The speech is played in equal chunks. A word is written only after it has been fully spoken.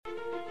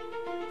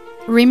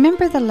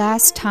Remember the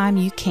last time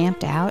you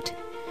camped out?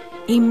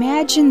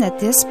 Imagine that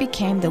this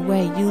became the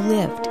way you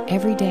lived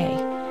every day.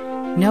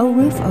 No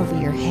roof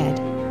over your head,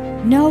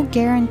 no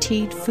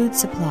guaranteed food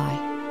supply,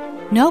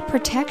 no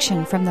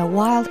protection from the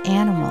wild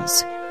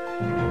animals.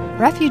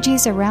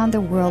 Refugees around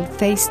the world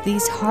face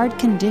these hard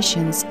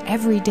conditions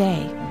every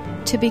day.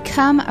 To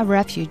become a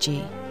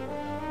refugee,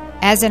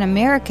 as an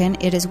American,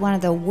 it is one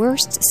of the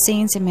worst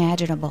scenes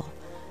imaginable.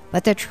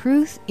 But the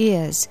truth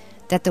is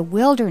that the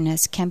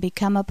wilderness can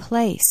become a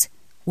place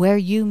where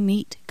you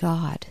meet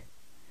God.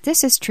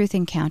 This is Truth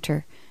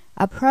Encounter,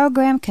 a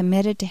program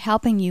committed to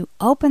helping you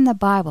open the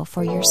Bible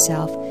for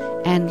yourself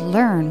and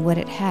learn what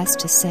it has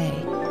to say.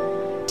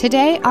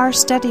 Today, our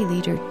study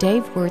leader,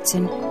 Dave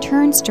Wurtson,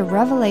 turns to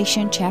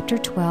Revelation chapter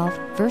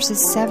 12,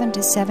 verses 7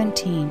 to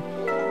 17,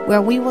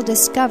 where we will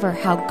discover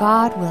how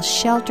God will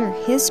shelter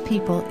His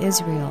people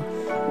Israel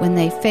when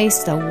they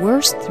face the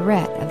worst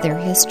threat of their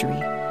history.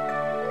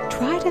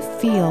 Try to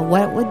feel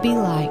what it would be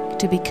like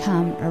to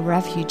become a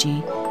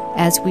refugee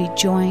as we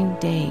join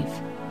Dave.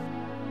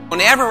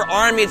 Whenever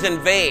armies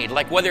invade,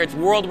 like whether it's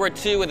World War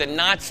II with the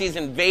Nazis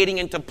invading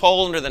into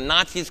Poland or the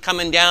Nazis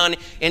coming down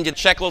into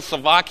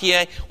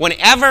Czechoslovakia,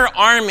 whenever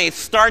armies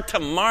start to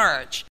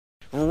march,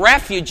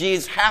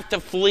 refugees have to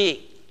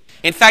flee.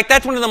 In fact,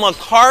 that's one of the most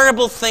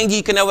horrible things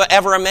you can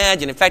ever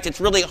imagine. In fact,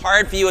 it's really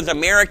hard for you as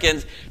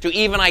Americans to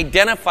even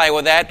identify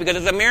with that, because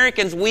as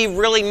Americans, we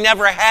really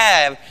never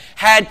have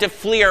had to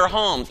flee our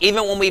homes.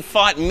 Even when we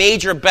fought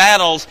major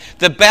battles,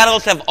 the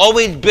battles have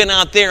always been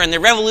out there, and the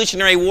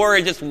Revolutionary War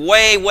is just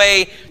way,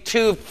 way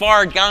too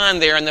far gone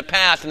there in the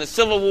past, and the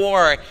Civil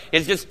War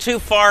is just too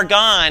far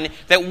gone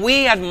that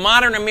we as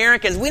modern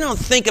Americans, we don't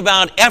think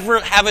about ever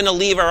having to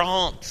leave our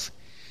homes.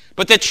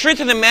 But the truth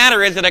of the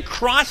matter is that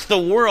across the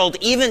world,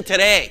 even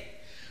today,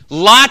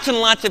 lots and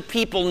lots of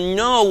people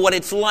know what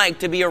it's like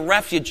to be a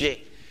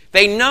refugee.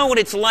 They know what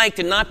it's like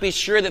to not be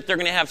sure that they're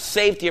going to have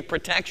safety or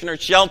protection or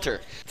shelter.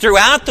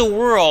 Throughout the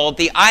world,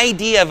 the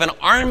idea of an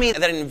army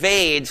that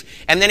invades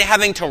and then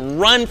having to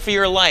run for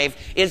your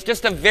life is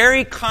just a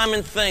very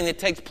common thing that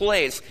takes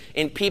place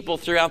in people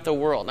throughout the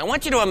world. I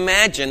want you to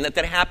imagine that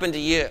happened to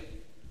you.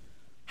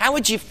 How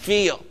would you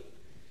feel?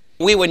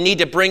 We would need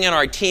to bring in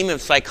our team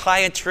of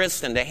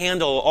psychiatrists and to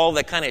handle all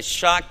the kind of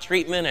shock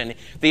treatment, and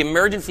the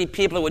emergency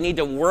people that would need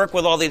to work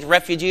with all these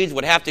refugees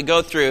would have to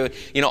go through,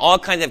 all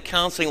kinds of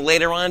counseling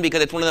later on,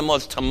 because it's one of the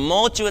most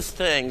tumultuous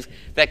things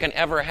that can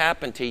ever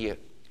happen to you.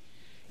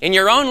 In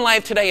your own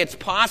life today, it's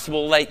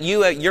possible that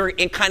you're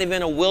kind of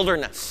in a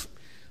wilderness.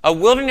 A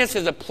wilderness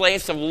is a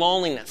place of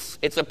loneliness.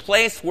 It's a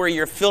place where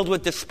you're filled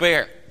with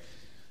despair.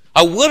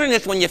 A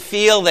wilderness when you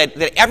feel that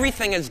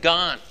everything is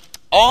gone.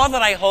 All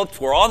that I hoped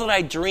for, all that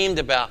I dreamed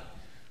about,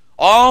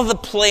 all the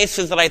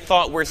places that I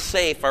thought were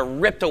safe are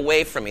ripped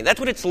away from me. That's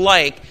what it's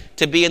like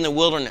to be in the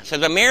wilderness.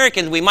 As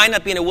Americans, we might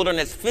not be in a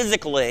wilderness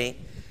physically,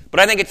 but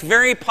I think it's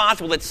very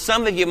possible that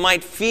some of you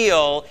might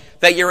feel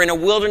that you're in a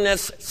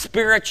wilderness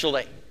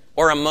spiritually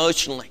or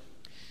emotionally.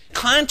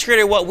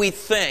 Contrary to what we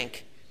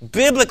think,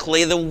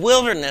 biblically, the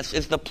wilderness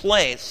is the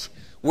place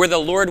where the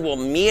Lord will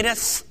meet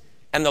us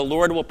and the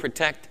Lord will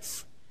protect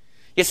us.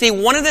 You see,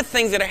 one of the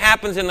things that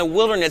happens in the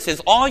wilderness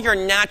is all your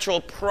natural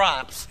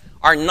props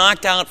are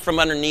knocked out from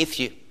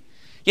underneath you.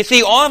 You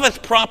see, all of us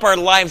prop our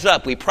lives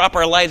up. We prop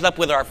our lives up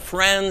with our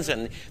friends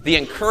and the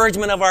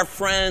encouragement of our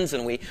friends,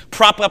 and we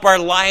prop up our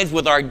lives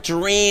with our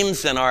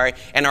dreams and our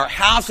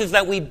houses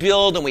that we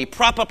build, and we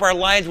prop up our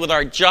lives with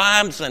our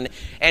jobs. And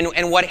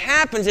what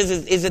happens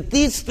is that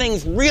these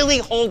things really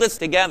hold us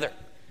together.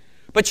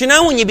 But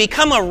when you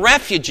become a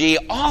refugee,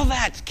 all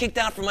that's kicked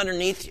out from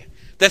underneath you.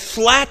 The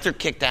slats are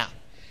kicked out.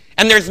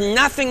 And there's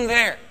nothing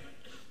there.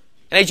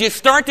 And as you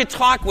start to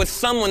talk with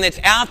someone that's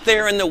out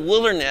there in the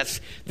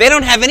wilderness, they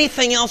don't have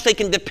anything else they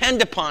can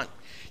depend upon.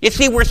 You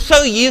see, we're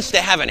so used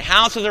to having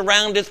houses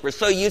around us. We're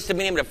so used to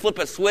being able to flip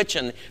a switch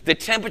and the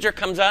temperature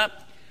comes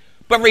up.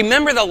 But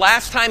remember the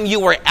last time you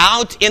were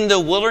out in the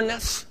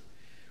wilderness?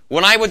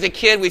 When I was a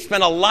kid, we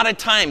spent a lot of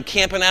time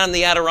camping out in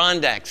the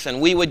Adirondacks,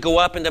 and we would go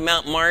up into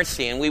Mount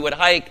Marcy, and we would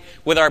hike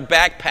with our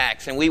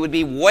backpacks, and we would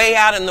be way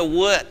out in the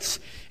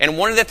woods. And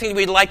one of the things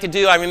we'd like to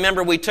do, I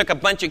remember we took a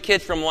bunch of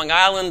kids from Long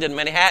Island and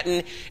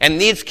Manhattan, and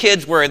these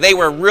kids were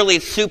really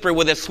super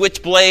with a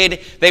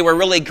switchblade. They were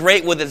really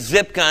great with a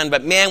zip gun,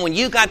 but man, when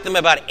you got them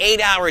about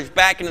 8 hours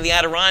back into the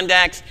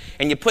Adirondacks,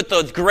 and you put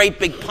those great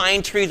big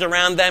pine trees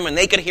around them, and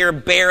they could hear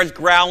bears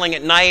growling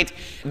at night,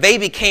 they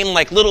became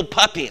like little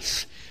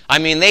puppies. I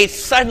mean, they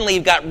suddenly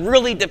got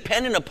really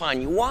dependent upon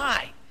you.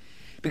 Why?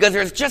 Because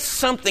there's just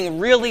something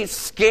really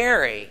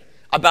scary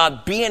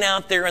about being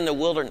out there in the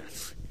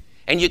wilderness.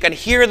 And you can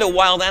hear the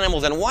wild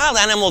animals, and wild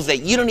animals that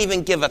you don't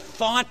even give a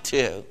thought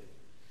to.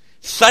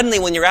 Suddenly,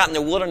 when you're out in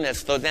the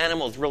wilderness, those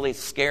animals really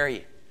scare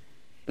you.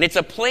 And it's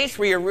a place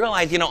where you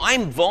realize,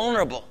 I'm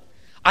vulnerable.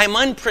 I'm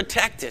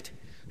unprotected.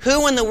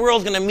 Who in the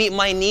world is going to meet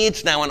my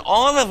needs now? And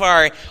all of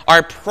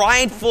our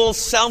prideful,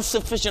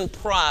 self-sufficient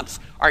props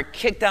are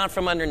kicked out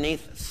from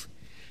underneath us.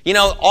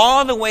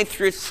 All the way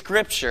through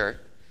Scripture,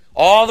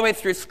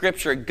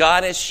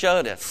 God has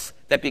showed us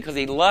that because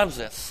He loves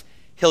us,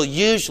 he'll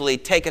usually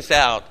take us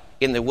out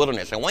in the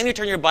wilderness. I want you to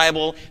turn your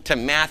Bible to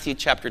Matthew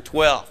chapter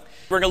 12.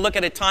 We're going to look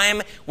at a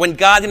time when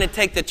God's going to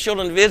take the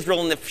children of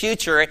Israel in the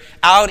future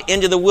out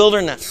into the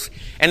wilderness.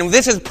 And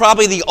this is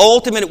probably the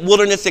ultimate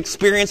wilderness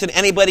experience that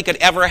anybody could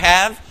ever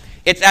have.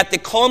 It's at the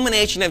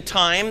culmination of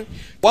time.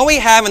 What we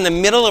have in the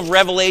middle of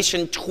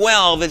Revelation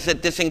 12 is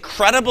that this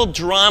incredible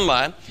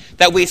drama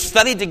that we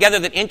studied together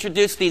that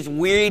introduced these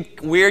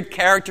weird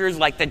characters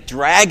like the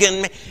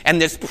dragon and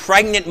this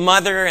pregnant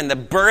mother and the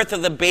birth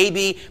of the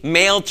baby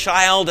male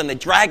child, and the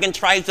dragon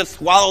tries to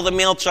swallow the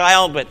male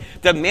child, but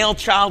the male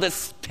child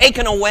is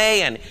taken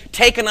away and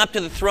taken up to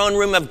the throne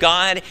room of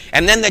God,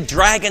 and then the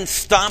dragon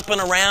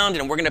stomping around,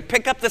 and we're going to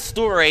pick up the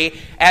story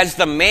as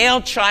the male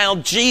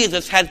child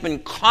Jesus has been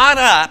caught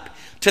up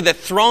to the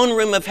throne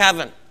room of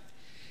heaven.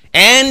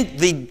 And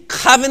the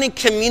covenant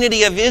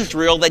community of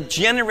Israel that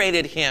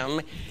generated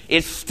him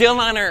is still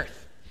on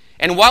earth.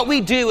 And what we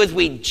do is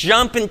we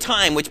jump in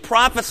time, which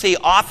prophecy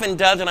often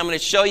does, and I'm going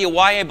to show you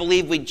why I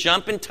believe we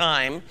jump in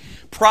time.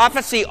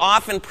 Prophecy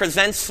often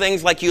presents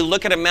things like you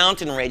look at a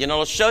mountain range, and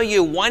it'll show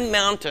you one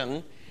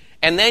mountain,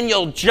 and then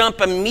you'll jump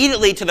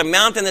immediately to the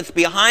mountain that's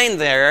behind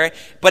there,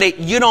 but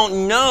you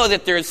don't know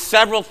that there's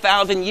several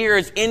thousand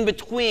years in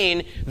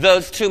between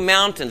those two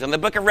mountains. And the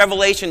book of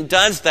Revelation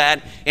does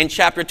that in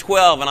chapter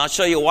 12, and I'll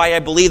show you why I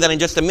believe that in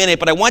just a minute.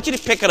 But I want you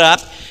to pick it up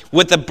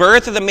with the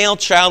birth of the male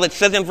child. It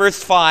says in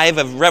verse 5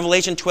 of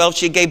Revelation 12,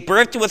 she gave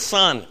birth to a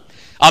son,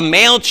 a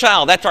male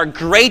child. That's our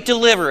great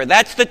deliverer.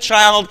 That's the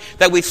child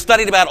that we've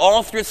studied about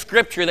all through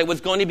Scripture that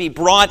was going to be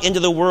brought into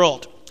the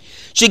world.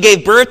 She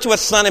gave birth to a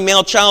son, a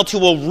male child, who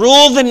will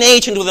rule the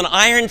nations with an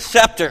iron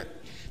scepter.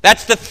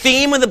 That's the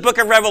theme of the book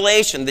of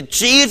Revelation. The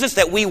Jesus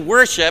that we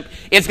worship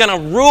is going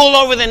to rule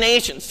over the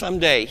nations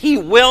someday. He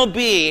will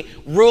be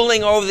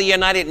ruling over the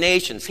United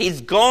Nations.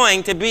 He's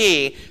going to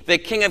be the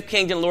King of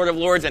Kings and Lord of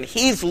Lords, and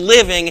he's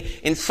living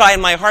inside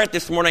my heart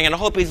this morning, and I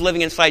hope he's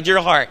living inside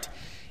your heart.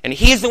 And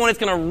he's the one that's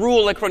going to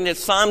rule, according to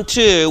Psalm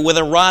 2, with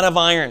a rod of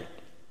iron.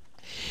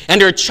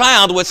 And her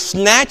child was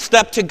snatched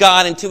up to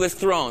God and to his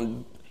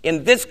throne.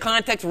 In this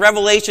context,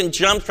 Revelation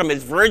jumps from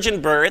his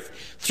virgin birth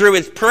through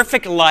his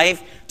perfect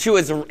life to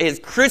his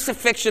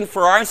crucifixion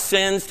for our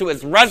sins, to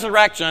his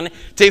resurrection,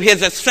 to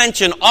his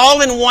ascension,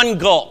 all in one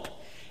gulp.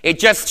 It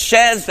just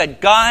says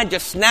that God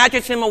just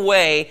snatches him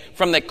away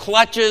from the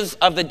clutches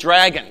of the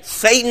dragon.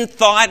 Satan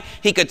thought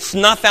he could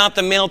snuff out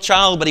the male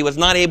child, but he was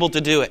not able to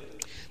do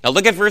it. Now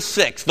look at verse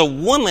 6. The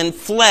woman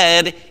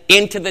fled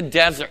into the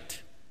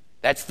desert.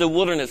 That's the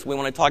wilderness we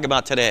want to talk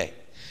about today.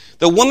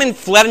 The woman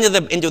fled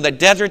into the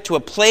desert to a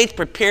place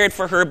prepared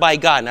for her by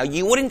God. Now,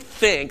 you wouldn't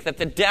think that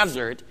the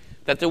desert,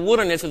 that the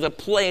wilderness is a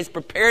place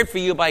prepared for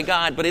you by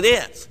God, but it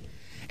is.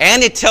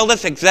 And it tells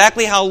us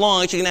exactly how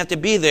long she's going to have to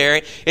be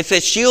there. It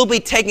says she'll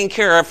be taken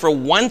care of for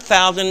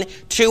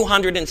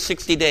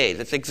 1,260 days.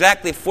 It's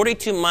exactly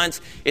 42 months.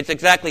 It's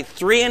exactly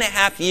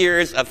 3.5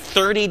 years of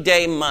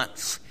 30-day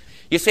months.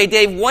 You say,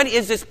 Dave, what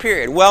is this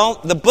period? Well,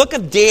 the book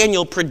of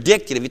Daniel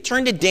predicted, if you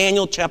turn to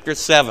Daniel chapter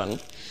 7,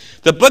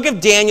 the book of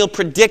Daniel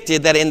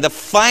predicted that in the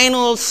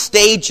final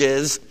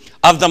stages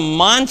of the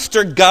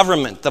monster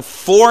government, the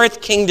fourth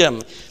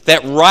kingdom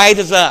that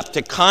rises up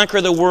to conquer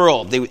the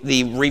world,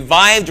 the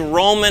revived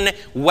Roman,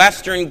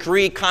 Western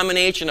Greek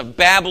combination of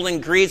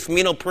Babylon, Greece,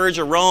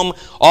 Medo-Persia, Rome,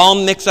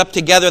 all mixed up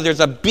together, there's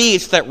a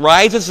beast that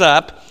rises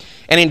up.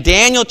 And in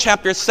Daniel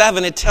chapter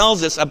 7, it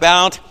tells us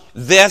about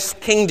this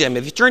kingdom.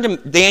 If you turn to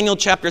Daniel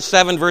chapter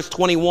 7, verse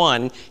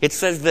 21, it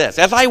says this: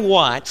 As I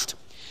watched,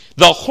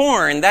 the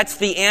horn, that's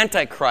the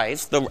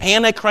Antichrist, the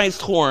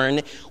Antichrist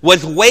horn,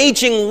 was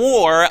waging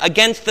war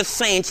against the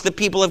saints, the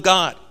people of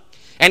God.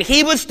 And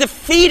he was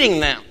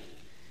defeating them.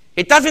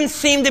 It doesn't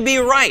seem to be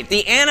right.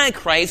 The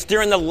Antichrist,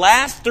 during the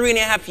last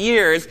 3.5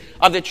 years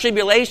of the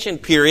tribulation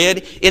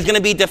period, is going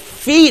to be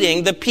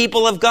defeating the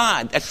people of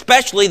God,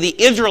 especially the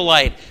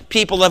Israelite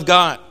people of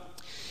God.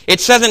 It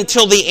says,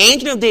 until the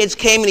Ancient of Days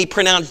came and he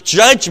pronounced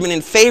judgment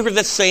in favor of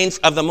the saints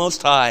of the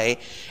Most High,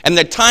 and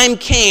the time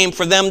came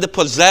for them to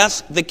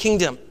possess the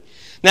kingdom.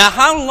 Now,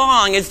 how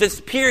long is this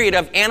period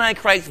of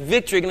Antichrist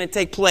victory going to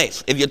take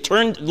place? If you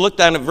look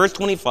down at verse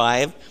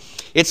 25,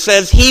 it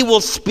says, he will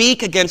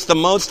speak against the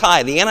Most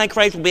High. The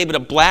Antichrist will be able to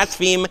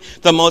blaspheme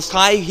the Most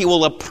High. He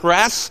will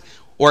oppress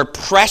or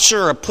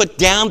pressure or put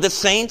down the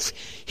saints.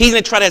 He's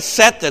going to try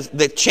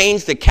to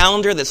change the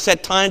calendar, the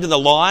set time to the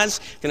laws.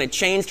 He's going to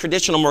change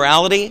traditional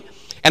morality.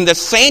 And the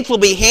saints will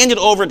be handed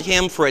over to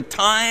him for a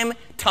time,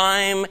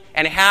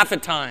 and half a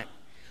time.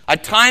 A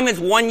time is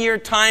 1 year,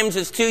 times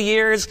is 2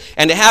 years,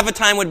 and a half a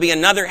time would be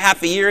another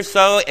half a year,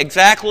 so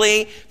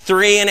exactly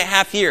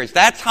 3.5 years.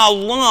 That's how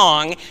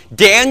long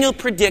Daniel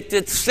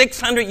predicted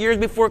 600 years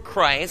before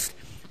Christ,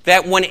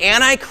 that when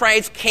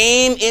Antichrist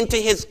came into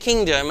his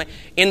kingdom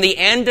in the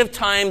end of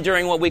time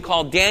during what we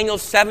call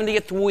Daniel's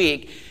 70th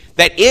week,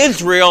 that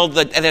Israel,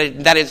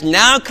 that is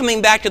now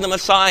coming back to the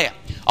Messiah,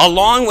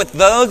 along with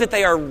those that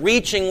they are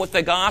reaching with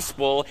the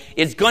gospel,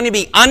 is going to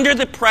be under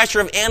the pressure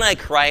of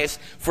Antichrist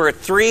for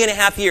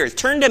 3.5 years.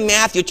 Turn to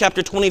Matthew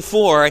chapter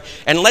 24,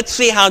 and let's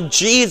see how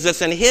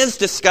Jesus, in his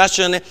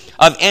discussion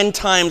of end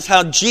times,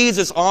 how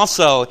Jesus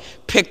also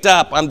picked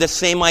up on this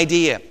same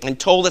idea and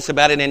told us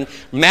about it in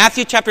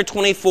Matthew chapter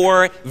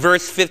 24,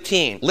 verse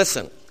 15.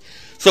 Listen.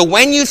 So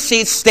when you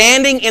see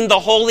standing in the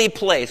holy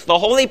place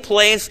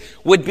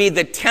would be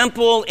the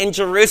temple in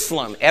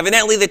Jerusalem.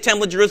 Evidently, the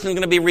temple in Jerusalem is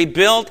going to be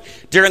rebuilt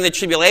during the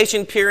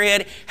tribulation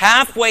period.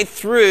 Halfway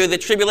through the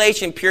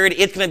tribulation period,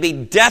 it's going to be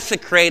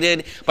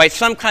desecrated by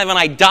some kind of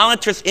an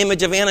idolatrous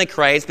image of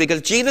Antichrist,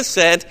 because Jesus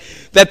said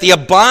that the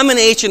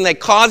abomination that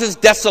causes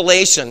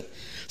desolation,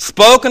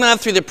 spoken of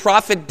through the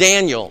prophet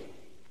Daniel,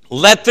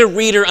 let the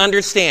reader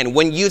understand.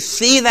 When you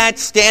see that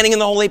standing in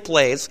the holy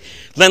place,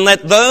 then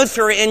let those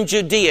who are in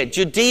Judea.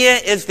 Judea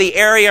is the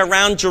area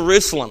around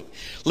Jerusalem.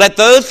 Let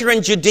those who are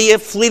in Judea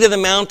flee to the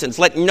mountains.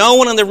 Let no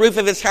one on the roof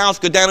of his house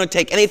go down and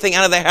take anything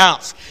out of the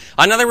house.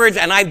 In other words,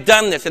 and I've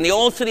done this, in the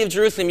old city of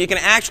Jerusalem, you can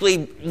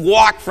actually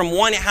walk from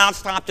one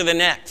housetop to the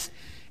next.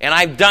 And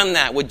I've done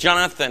that with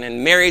Jonathan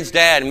and Mary's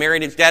dad.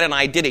 Mary's dad and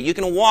I did it. You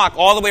can walk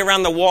all the way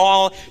around the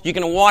wall. You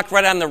can walk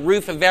right on the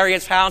roof of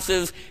various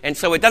houses. And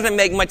so it doesn't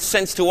make much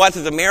sense to us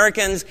as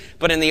Americans,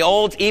 but in the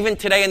old, even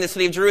today in the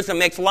city of Jerusalem, it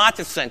makes lots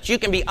of sense. You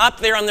can be up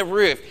there on the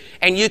roof,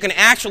 and you can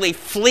actually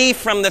flee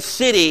from the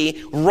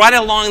city right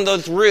along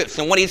those roofs.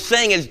 And what he's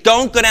saying is,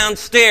 don't go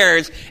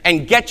downstairs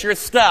and get your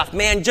stuff.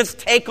 Man, just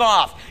take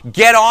off.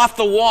 Get off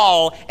the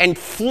wall and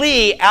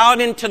flee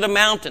out into the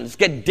mountains.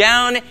 Get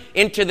down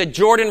into the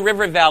Jordan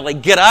River Valley.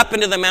 Get up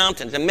into the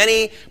mountains. And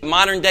many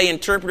modern-day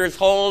interpreters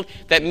hold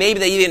that maybe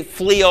they even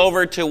flee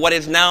over to what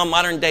is now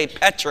modern-day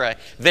Petra.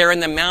 They're in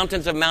the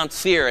mountains of Mount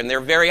Seir, and they're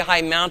very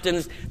high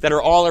mountains that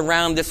are all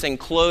around this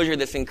enclosure,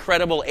 this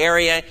incredible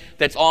area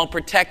that's all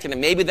protected.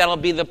 And maybe that'll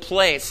be the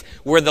place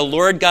where the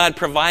Lord God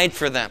provides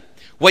for them.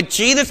 What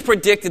Jesus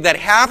predicted, that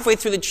halfway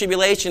through the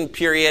tribulation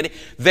period,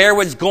 there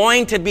was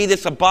going to be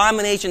this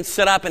abomination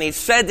set up, and he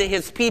said to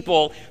his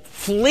people,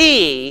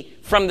 flee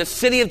from the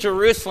city of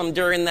Jerusalem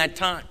during that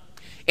time.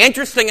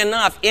 Interesting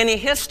enough, in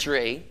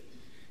history,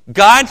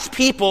 God's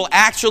people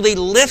actually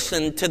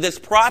listened to this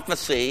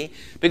prophecy,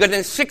 because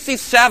in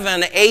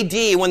 67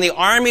 AD, when the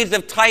armies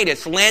of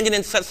Titus landed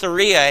in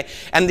Caesarea,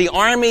 and the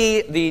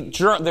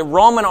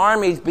Roman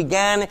armies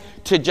began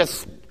to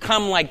just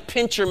come like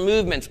pincher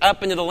movements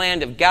up into the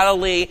land of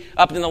Galilee,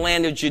 up into the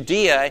land of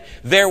Judea,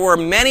 there were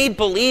many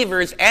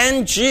believers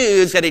and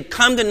Jews that had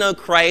come to know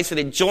Christ, that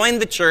had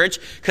joined the church.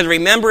 Because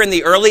remember, in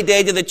the early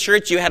days of the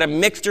church, you had a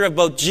mixture of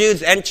both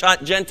Jews and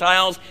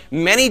Gentiles.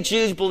 Many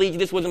Jews believed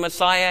this was a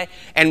Messiah,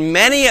 and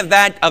many of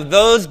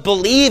those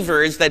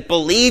believers that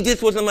believed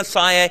this was a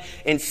Messiah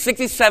in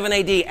 67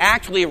 AD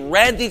actually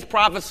read these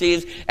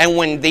prophecies, and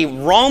when the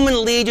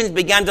Roman legions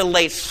began to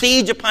lay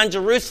siege upon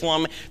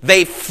Jerusalem,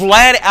 they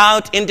fled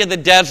out into the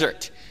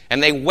desert.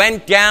 And they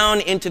went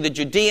down into the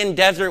Judean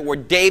desert where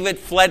David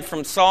fled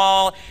from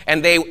Saul.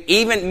 And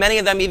many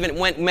of them even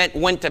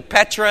went to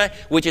Petra,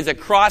 which is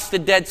across the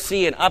Dead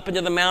Sea and up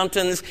into the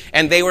mountains.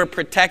 And they were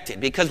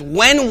protected. Because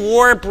when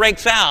war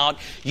breaks out,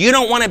 you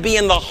don't want to be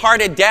in the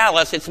heart of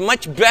Dallas. It's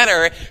much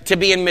better to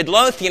be in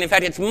Midlothian. In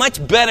fact, it's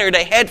much better to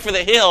head for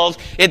the hills.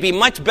 It'd be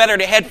much better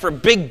to head for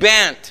Big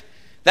Bend.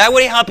 That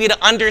would help you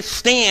to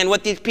understand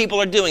what these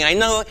people are doing. I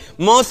know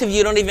most of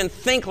you don't even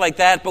think like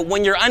that, but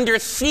when you're under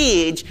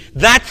siege,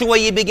 that's the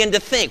way you begin to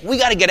think. We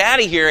got to get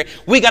out of here.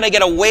 We got to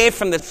get away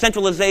from the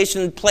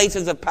centralization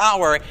places of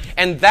power.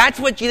 And that's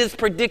what Jesus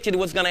predicted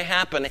was going to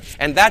happen.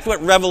 And that's what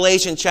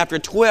Revelation chapter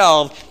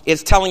 12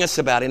 is telling us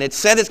about. And it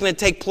said it's going to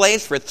take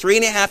place for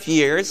 3.5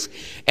 years,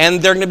 and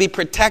they're going to be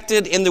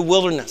protected in the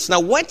wilderness.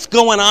 Now, what's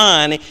going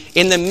on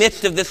in the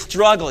midst of this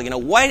struggle?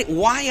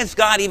 Why is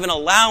God even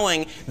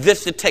allowing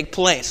this to take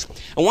place?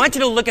 I want you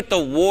to look at the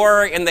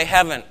war in the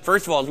heaven.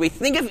 First of all, as we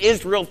think of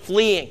Israel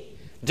fleeing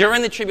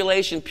during the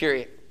tribulation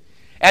period,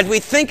 as we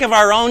think of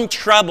our own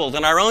troubles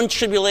and our own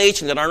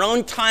tribulations and our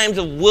own times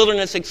of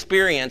wilderness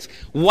experience,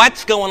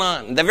 what's going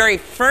on? The very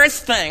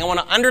first thing I want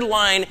to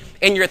underline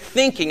in your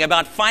thinking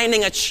about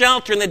finding a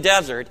shelter in the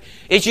desert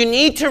is you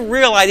need to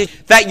realize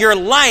that your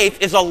life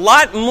is a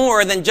lot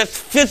more than just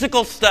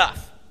physical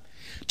stuff.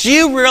 Do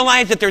you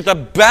realize that there's a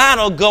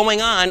battle going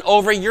on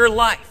over your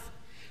life?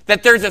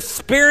 That there's a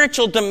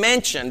spiritual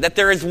dimension, that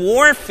there is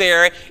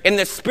warfare in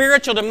the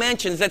spiritual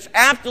dimensions that's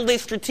absolutely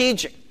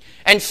strategic.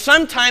 And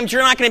sometimes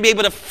you're not going to be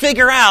able to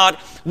figure out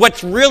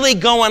what's really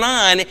going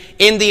on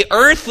in the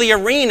earthly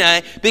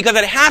arena because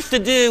it has to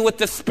do with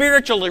the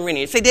spiritual arena.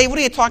 You say, Dave, what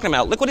are you talking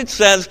about? Look what it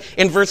says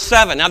in verse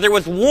 7. Now there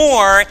was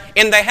war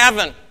in the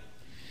heaven.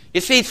 You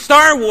see,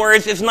 Star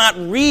Wars is not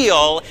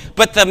real,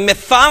 but the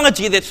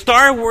mythology that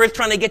Star Wars is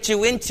trying to get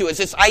you into is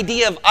this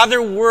idea of other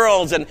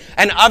worlds and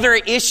other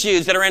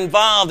issues that are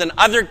involved and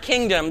other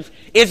kingdoms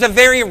is a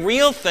very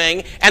real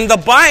thing. And the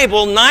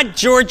Bible, not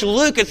George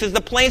Lucas, is the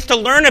place to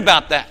learn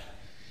about that.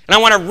 And I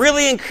want to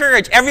really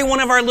encourage every one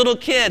of our little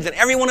kids and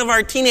every one of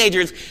our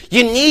teenagers,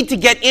 you need to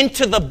get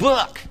into the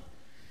book.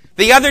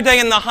 The other day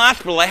in the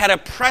hospital, I had a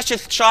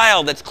precious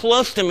child that's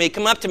close to me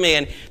come up to me,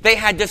 and they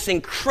had this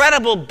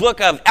incredible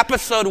book of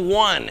Episode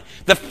 1,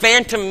 The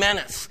Phantom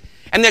Menace.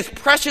 And this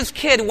precious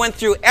kid went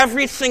through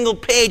every single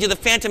page of The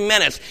Phantom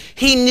Menace.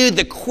 He knew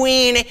the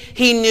Queen.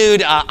 He knew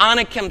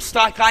Anakin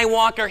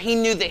Skywalker. He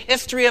knew the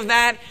history of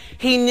that.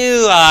 He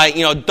knew,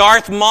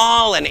 Darth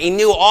Maul, and he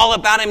knew all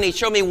about him. And he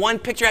showed me one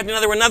picture after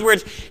another. In other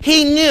words,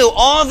 he knew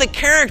all the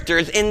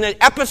characters in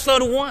the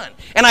Episode 1.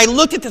 And I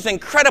looked at this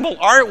incredible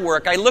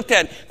artwork. I looked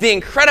at the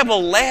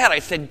incredible lad. I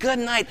said, good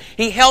night.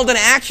 He held an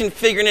action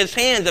figure in his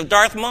hands of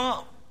Darth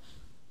Maul.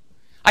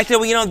 I said,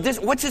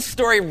 what's this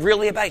story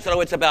really about? He said,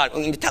 it's about,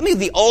 tell me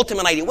the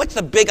ultimate idea. What's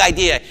the big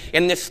idea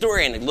in this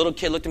story? And the little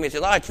kid looked at me and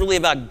said, it's really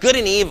about good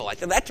and evil. I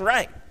said, that's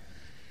right.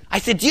 I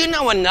said, do you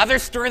know another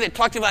story that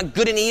talks about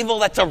good and evil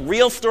that's a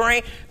real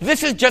story?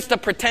 This is just a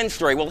pretend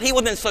story. Well, he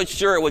wasn't so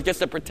sure it was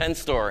just a pretend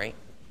story.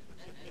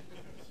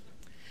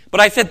 But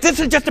I said, this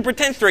is just a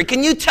pretend story.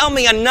 Can you tell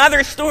me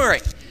another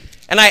story?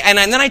 And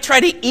then I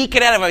tried to eke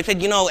it out of him. I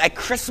said, at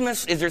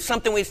Christmas, is there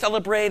something we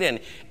celebrate? And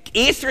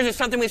Easter, is there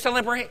something we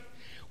celebrate?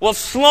 Well,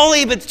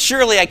 slowly but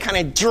surely, I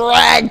kind of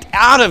dragged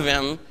out of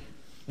him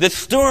the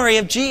story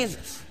of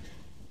Jesus.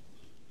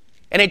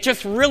 And it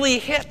just really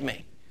hit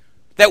me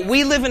that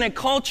we live in a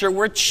culture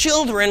where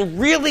children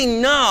really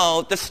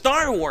know the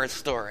Star Wars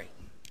story.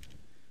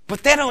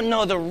 But they don't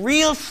know the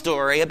real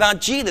story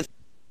about Jesus.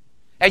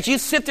 As you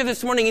sit there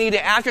this morning, you need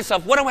to ask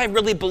yourself, what do I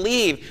really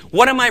believe?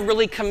 What am I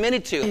really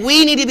committed to?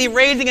 We need to be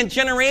raising a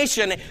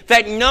generation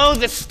that know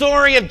the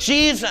story of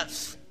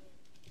Jesus.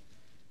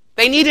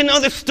 They need to know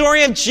the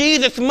story of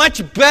Jesus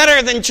much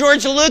better than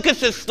George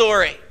Lucas's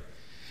story.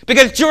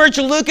 Because George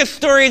Lucas'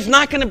 story is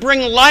not going to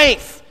bring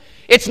life.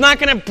 It's not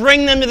going to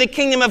bring them to the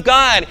kingdom of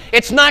God.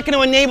 It's not going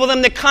to enable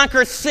them to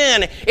conquer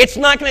sin. It's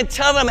not going to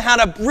tell them how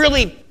to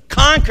really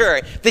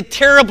conquer the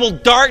terrible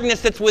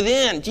darkness that's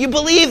within. Do you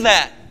believe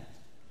that?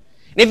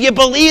 And if you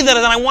believe that,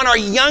 then I want our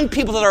young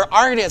people that are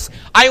artists.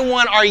 I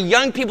want our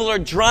young people that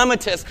are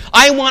dramatists.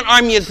 I want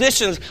our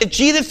musicians. If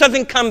Jesus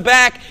doesn't come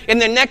back in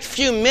the next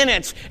few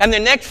minutes and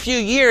the next few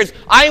years,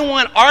 I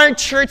want our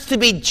church to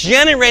be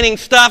generating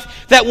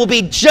stuff that will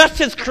be just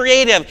as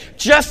creative,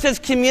 just as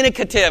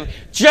communicative,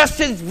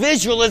 just as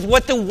visual as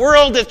what the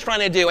world is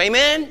trying to do.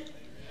 Amen?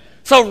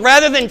 So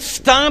rather than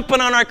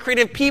stomping on our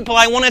creative people,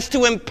 I want us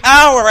to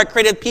empower our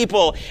creative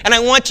people. And I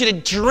want you to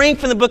drink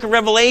from the book of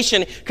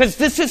Revelation, because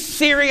this is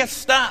serious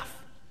stuff.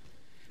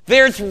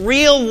 There's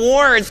real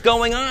wars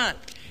going on.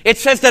 It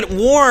says that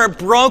war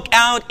broke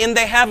out in the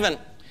heaven.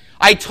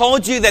 I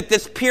told you that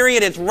this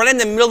period is right in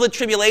the middle of the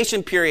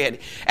tribulation period.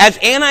 As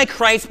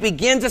Antichrist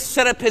begins to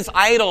set up his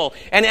idol,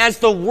 and as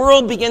the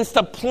world begins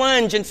to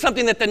plunge in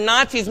something that the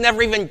Nazis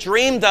never even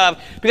dreamed of,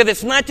 because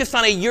it's not just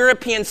on a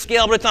European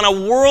scale, but it's on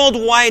a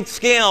worldwide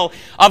scale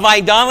of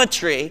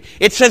idolatry.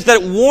 It says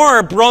that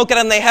war broke out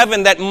in the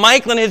heaven, that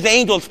Michael and his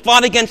angels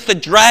fought against the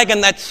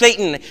dragon, that's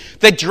Satan.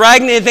 The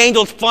dragon and his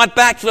angels fought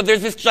back, so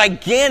there's this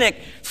gigantic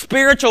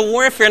spiritual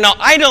warfare. Now,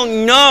 I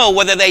don't know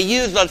whether they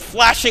use those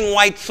flashing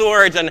white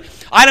swords, and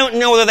I don't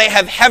know whether they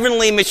have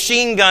heavenly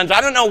machine guns.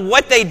 I don't know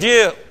what they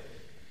do.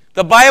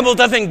 The Bible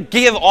doesn't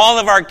give all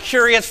of our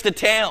curious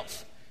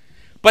details.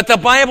 But the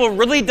Bible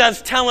really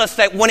does tell us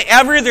that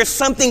whenever there's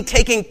something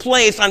taking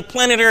place on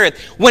planet Earth,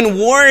 when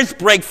wars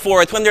break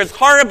forth, when there's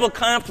horrible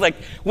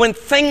conflict, when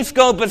things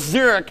go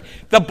berserk,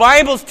 the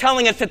Bible's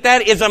telling us that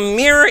that is a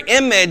mirror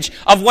image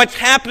of what's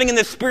happening in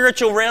the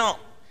spiritual realm.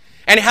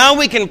 And how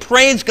we can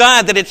praise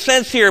God that it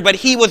says here, but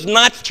he was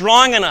not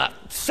strong enough.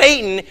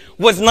 Satan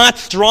was not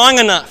strong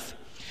enough.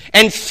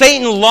 And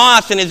Satan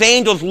lost, and his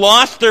angels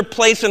lost their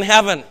place in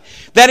heaven.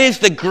 That is,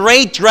 the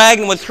great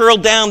dragon was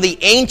hurled down, the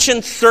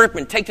ancient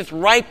serpent. Take us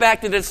right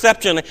back to the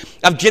deception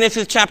of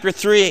Genesis chapter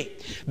 3.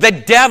 The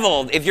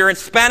devil, if you're in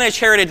Spanish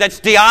heritage,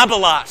 that's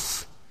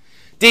diabolos.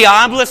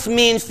 Diabolos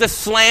means the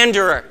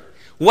slanderer.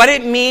 What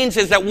it means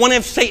is that one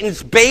of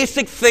Satan's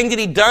basic things that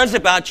he does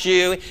about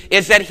you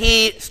is that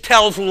he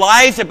tells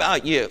lies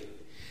about you.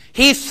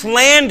 He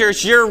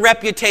slanders your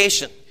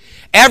reputation.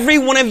 Every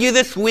one of you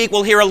this week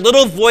will hear a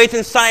little voice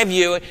inside of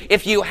you.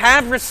 If you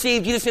have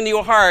received Jesus into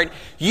your heart,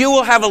 you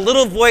will have a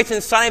little voice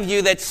inside of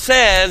you that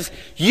says,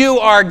 you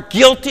are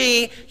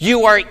guilty,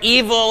 you are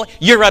evil,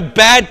 you're a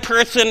bad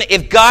person.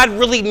 If God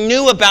really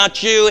knew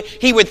about you,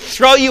 he would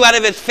throw you out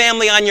of his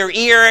family on your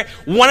ear.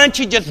 Why don't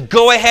you just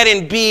go ahead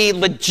and be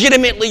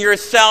legitimately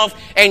yourself,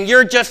 and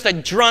you're just a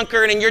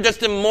drunkard, and you're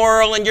just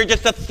immoral, and you're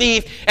just a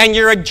thief, and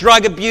you're a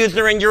drug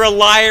abuser, and you're a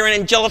liar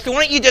and jealous. Why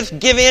don't you just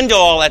give in to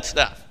all that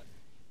stuff?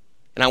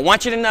 And I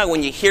want you to know,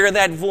 when you hear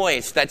that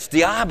voice, that's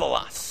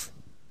diabolos.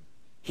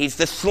 He's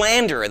the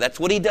slanderer. That's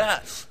what he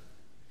does.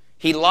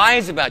 He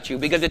lies about you,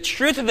 because the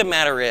truth of the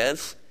matter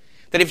is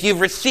that if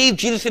you've received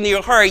Jesus into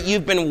your heart,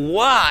 you've been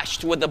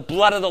washed with the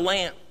blood of the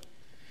Lamb.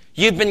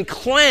 You've been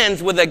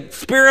cleansed with a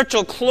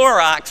spiritual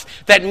Clorox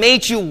that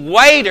made you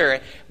whiter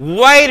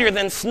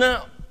than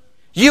snow.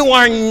 You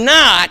are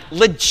not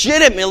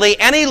legitimately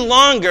any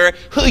longer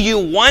who you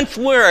once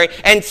were,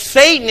 and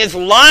Satan is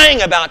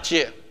lying about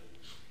you.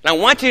 And I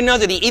want you to know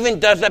that he even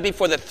does that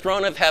before the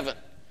throne of heaven.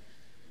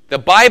 The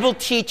Bible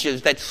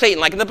teaches that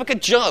Satan, like in the book of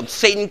Job,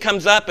 Satan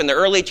comes up in the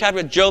early chapter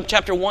of Job,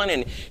 chapter 1,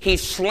 and he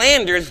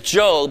slanders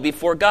Job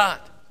before God.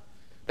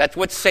 That's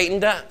what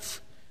Satan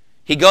does.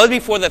 He goes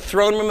before the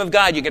throne room of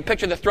God. You can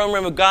picture the throne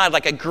room of God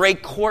like a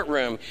great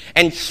courtroom.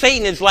 And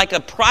Satan is like a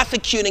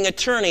prosecuting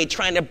attorney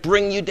trying to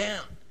bring you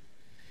down.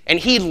 And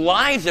he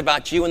lies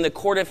about you in the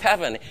court of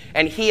heaven.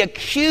 And he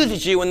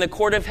accuses you in the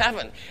court of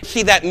heaven.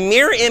 See, that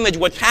mirror image,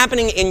 what's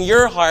happening in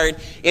your heart,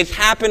 is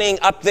happening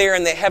up there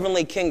in the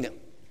heavenly kingdom.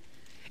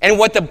 And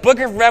what the book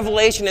of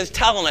Revelation is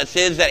telling us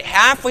is that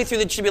halfway through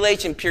the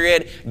tribulation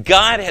period,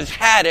 God has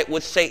had it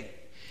with Satan.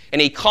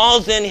 And he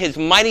calls in his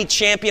mighty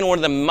champion, one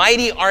of the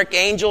mighty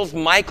archangels,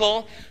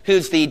 Michael,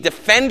 who's the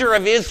defender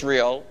of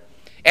Israel.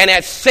 And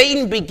as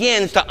Satan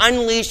begins to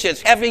unleash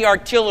his heavy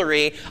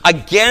artillery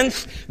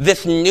against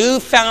this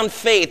newfound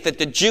faith that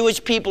the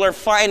Jewish people are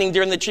finding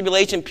during the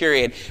tribulation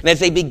period, and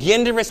as they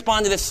begin to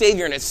respond to the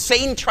Savior, and as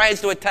Satan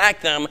tries to attack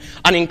them,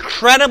 an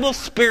incredible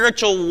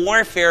spiritual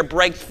warfare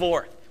breaks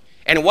forth.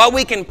 And what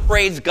we can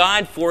praise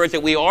God for is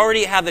that we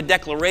already have the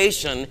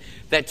declaration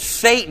that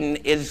Satan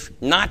is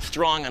not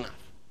strong enough.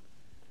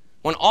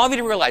 I want all of you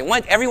to realize, I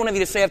want every one of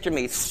you to say after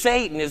me,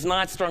 Satan is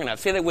not strong enough.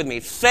 Say that with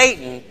me.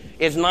 Satan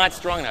is not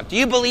strong enough. Do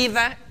you believe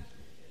that?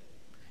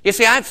 You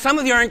see, some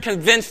of you aren't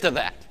convinced of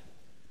that.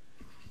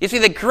 You see,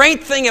 the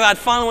great thing about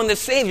following the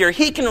Savior,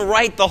 he can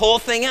write the whole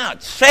thing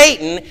out.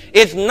 Satan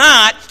is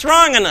not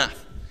strong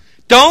enough.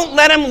 Don't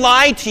let him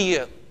lie to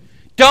you.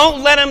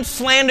 Don't let him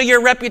slander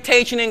your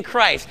reputation in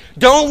Christ.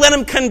 Don't let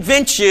him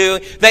convince you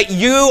that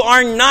you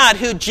are not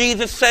who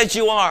Jesus says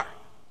you are.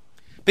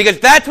 Because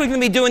that's what he's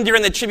going to be doing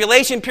during the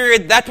tribulation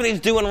period. That's what he's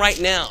doing right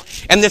now.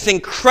 And this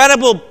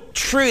incredible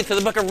truth of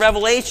the book of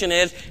Revelation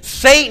is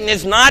Satan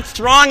is not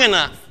strong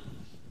enough.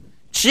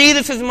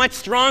 Jesus is much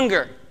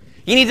stronger.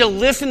 You need to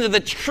listen to the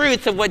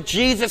truth of what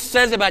Jesus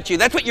says about you.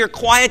 That's what your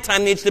quiet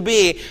time needs to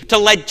be, to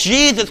let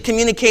Jesus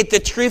communicate the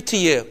truth to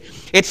you.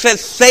 It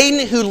says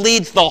Satan, who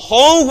leads the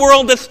whole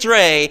world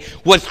astray,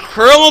 was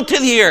hurled to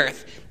the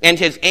earth, and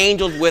his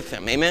angels with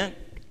him. Amen?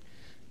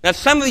 Now,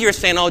 some of you are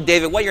saying, oh,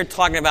 David, what you're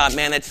talking about,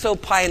 man, it's so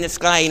pie in the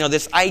sky. You know,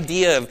 this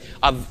idea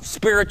of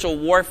spiritual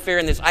warfare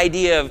and this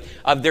idea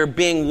of there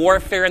being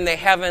warfare in the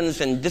heavens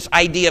and this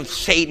idea of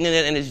Satan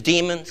and his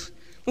demons.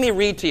 Let me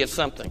read to you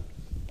something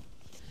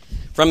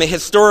from a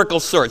historical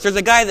source. There's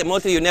a guy that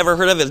most of you have never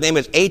heard of. His name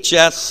is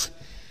H.S.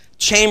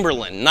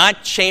 Chamberlain.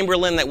 Not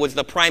Chamberlain that was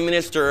the Prime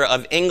Minister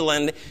of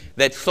England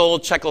that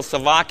sold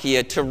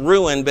Czechoslovakia to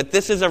ruin, but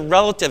this is a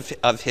relative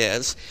of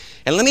his.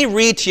 And let me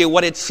read to you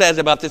what it says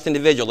about this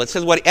individual. It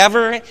says,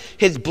 whatever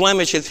his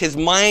blemishes, his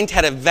mind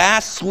had a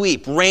vast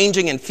sweep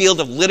ranging in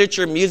fields of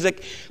literature,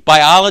 music,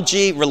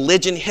 biology,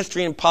 religion,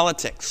 history, and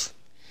politics.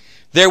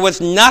 There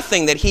was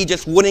nothing that he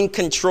just wouldn't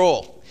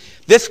control.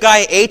 This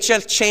guy,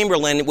 H.S.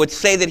 Chamberlain, would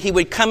say that he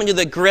would come into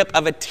the grip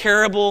of a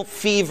terrible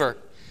fever,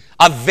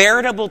 a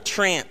veritable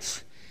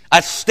trance,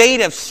 a state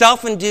of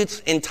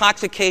self-induced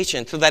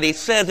intoxication, so that he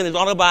says in his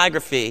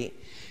autobiography,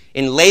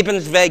 in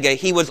Lebenswege,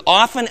 he was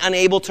often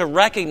unable to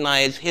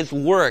recognize his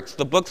works,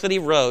 the books that he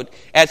wrote,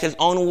 as his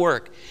own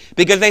work,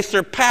 because they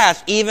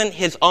surpassed even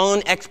his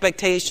own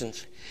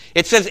expectations.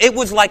 It says it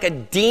was like a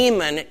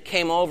demon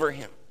came over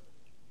him.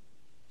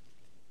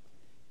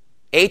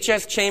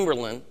 H.S.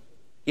 Chamberlain,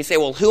 you say,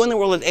 well, who in the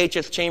world is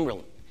H.S.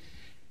 Chamberlain?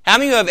 How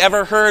many of you have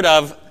ever heard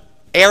of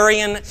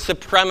Aryan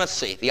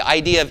supremacy, the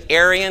idea of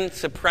Aryan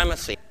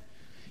supremacy?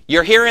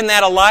 You're hearing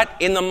that a lot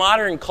in the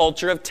modern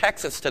culture of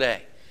Texas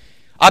today.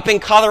 Up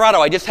in Colorado,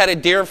 I just had a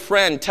dear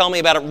friend tell me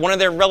about one of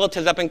their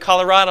relatives up in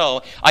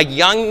Colorado, a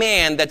young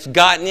man that's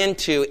gotten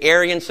into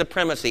Aryan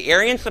supremacy.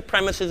 Aryan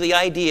supremacy, the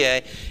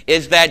idea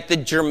is that the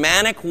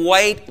Germanic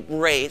white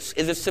race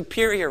is a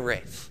superior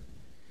race.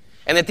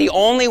 And that the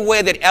only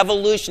way that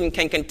evolution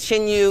can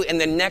continue in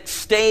the next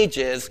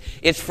stages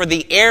is for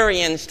the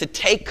Aryans to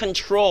take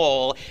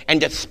control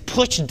and to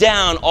push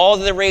down all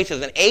of the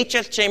races. And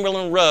H.S.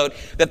 Chamberlain wrote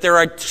that there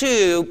are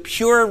two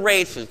pure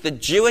races, the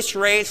Jewish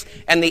race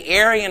and the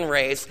Aryan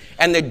race.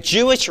 And the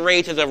Jewish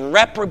race is a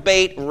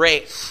reprobate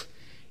race.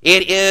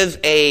 It is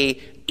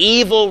an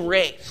evil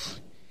race.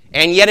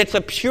 And yet it's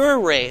a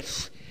pure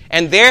race.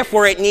 And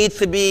therefore it needs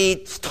to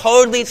be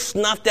totally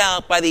snuffed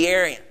out by the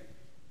Aryan.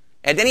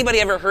 Has anybody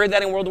ever heard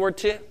that in World War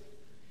II?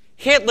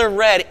 Hitler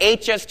read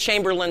H.S.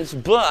 Chamberlain's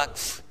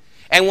books,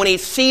 and when he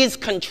seized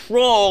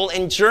control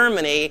in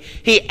Germany,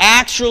 he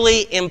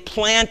actually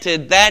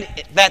implanted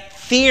that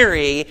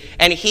theory,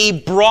 and he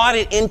brought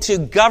it into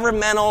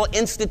governmental,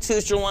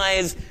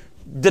 institutionalized,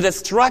 the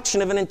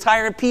destruction of an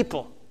entire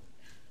people.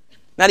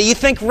 Now, do you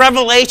think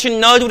Revelation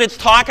knows what it's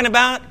talking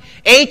about?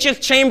 H.S.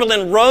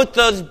 Chamberlain wrote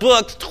those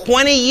books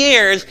 20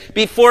 years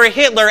before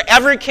Hitler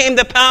ever came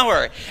to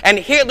power. And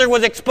Hitler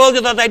was exposed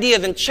to those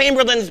ideas, and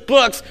Chamberlain's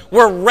books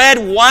were read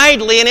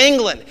widely in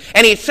England.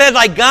 And he says,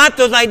 I got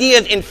those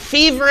ideas in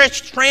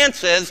feverish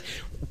trances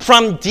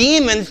from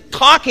demons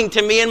talking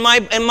to me in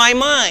my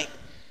mind.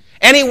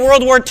 Any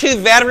World War II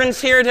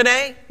veterans here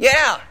today?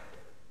 Yeah.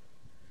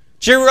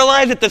 Do you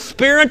realize that the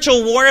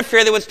spiritual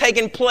warfare that was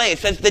taking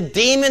place as the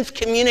demons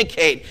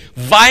communicate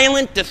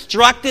violent,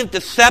 destructive,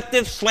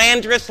 deceptive,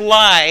 slanderous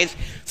lies,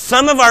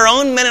 some of our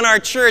own men in our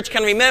church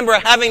can remember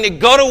having to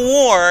go to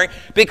war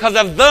because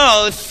of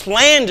those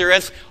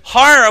slanderous,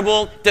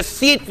 horrible,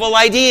 deceitful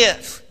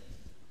ideas.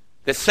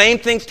 The same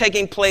thing's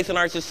taking place in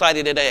our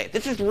society today.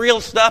 This is real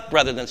stuff,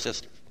 brothers and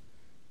sisters.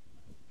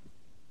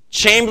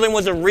 Chamberlain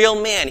was a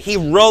real man. He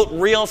wrote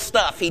real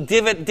stuff. He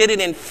did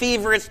it in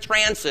feverish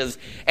trances,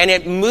 and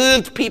it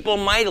moved people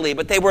mightily,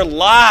 but they were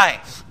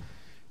lies.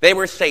 They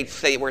were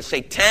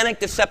satanic,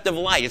 deceptive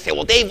lies. You say,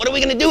 well, Dave, what are we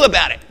going to do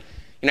about it?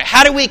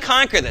 How do we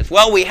conquer this?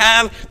 Well, we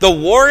have the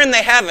war in the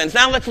heavens.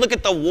 Now let's look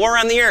at the war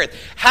on the earth.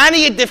 How do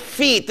you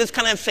defeat this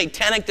kind of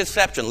satanic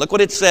deception? Look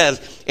what it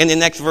says in the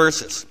next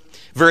verses.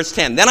 Verse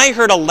 10, then I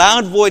heard a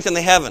loud voice in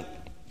the heaven.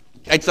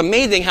 It's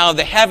amazing how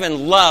the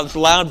heaven loves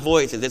loud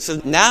voices. It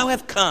says, now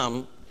have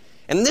come,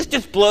 and this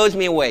just blows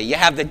me away. You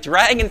have the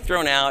dragon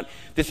thrown out,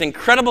 this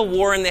incredible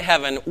war in the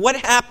heaven. What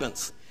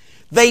happens?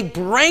 They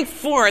break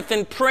forth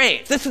in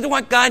praise. This is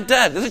what God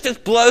does. This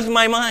just blows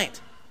my mind.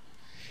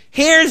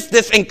 Here's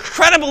this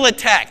incredible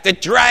attack. The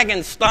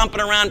dragon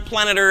stomping around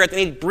planet Earth, and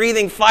he's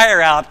breathing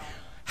fire out.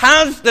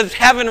 How does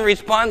heaven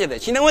respond to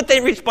this? You know what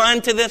they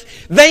respond to this?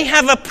 They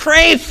have a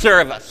praise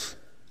service.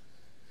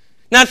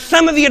 Now,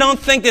 some of you don't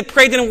think that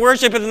praise and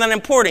worship is that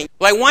important.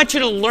 Well, I want you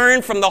to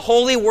learn from the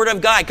Holy Word of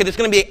God because it's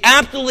going to be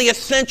absolutely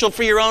essential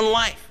for your own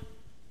life.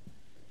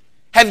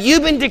 Have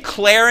you been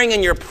declaring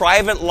in your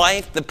private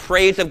life the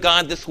praise of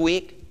God this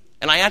week?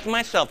 And I ask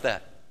myself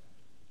that.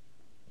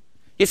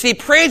 You see,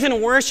 praise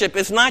and worship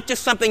is not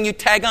just something you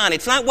tag on.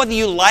 It's not whether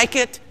you like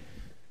it.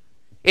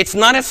 It's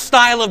not a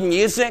style of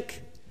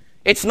music.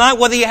 It's not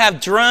whether you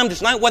have drums.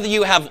 It's not whether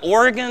you have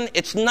organ.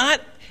 It's not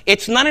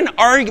an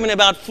argument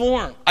about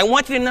form. I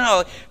want you to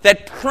know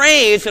that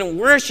praise and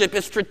worship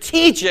is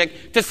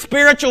strategic to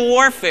spiritual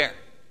warfare.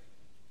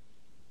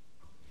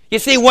 You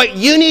see, what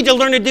you need to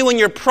learn to do in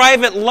your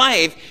private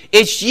life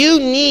is you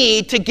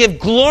need to give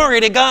glory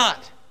to God.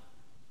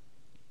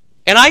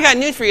 And I got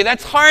news for you.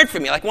 That's hard for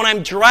me. Like when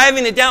I'm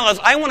driving to Dallas,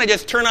 I want to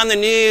just turn on the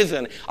news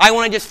and I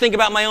want to just think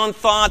about my own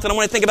thoughts and I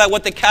want to think about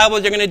what the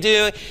Cowboys are going to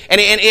do. And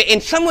in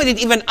some ways,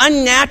 it's even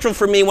unnatural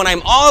for me when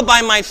I'm all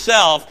by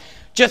myself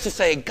just to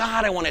say,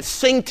 God, I want to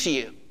sing to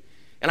you.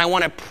 And I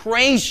want to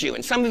praise you.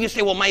 And some of you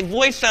say, well, my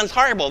voice sounds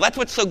horrible. That's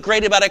what's so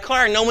great about a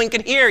car. No one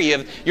can hear you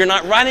if you're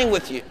not riding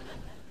with you.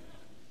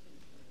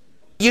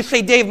 You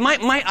say, Dave,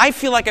 I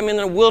feel like I'm in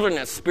the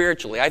wilderness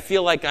spiritually. I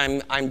feel like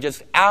I'm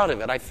just out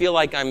of it. I feel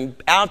like I'm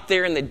out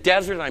there in the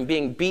desert and I'm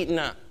being beaten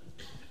up.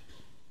 And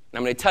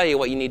I'm going to tell you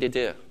what you need to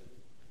do.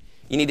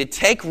 You need to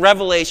take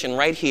Revelation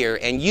right here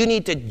and you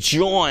need to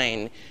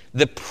join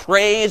the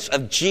praise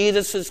of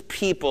Jesus'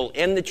 people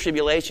in the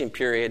tribulation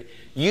period.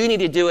 You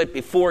need to do it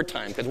before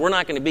time because we're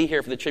not going to be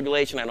here for the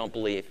tribulation, I don't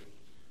believe,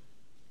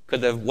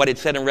 because of what it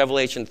said in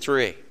Revelation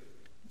 3.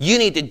 You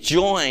need to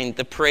join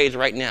the praise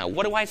right now.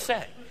 What do I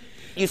say?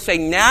 You say,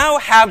 now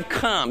have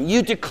come.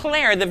 You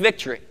declare the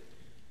victory.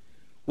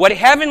 What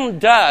heaven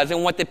does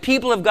and what the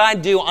people of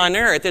God do on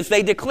earth is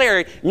they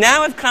declare,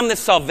 now have come the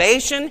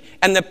salvation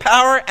and the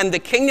power and the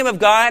kingdom of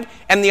God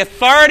and the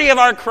authority of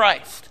our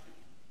Christ.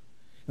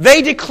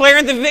 They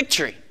declare the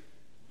victory.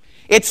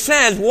 It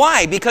says,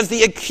 why? Because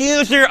the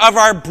accuser of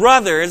our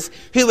brothers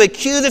who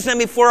accuses them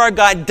before our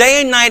God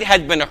day and night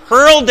has been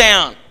hurled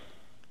down.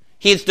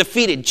 He is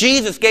defeated.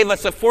 Jesus gave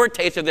us a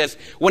foretaste of this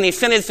when he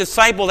sent his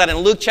disciples out in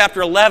Luke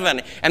chapter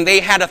 11, and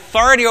they had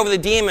authority over the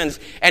demons,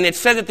 and it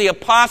said that the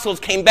apostles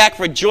came back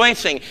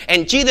rejoicing,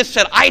 and Jesus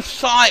said, I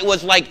saw it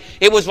was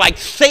like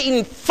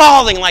Satan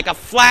falling like a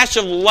flash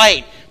of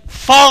light,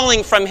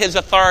 falling from his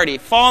authority,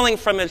 falling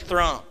from his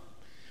throne.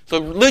 So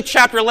Luke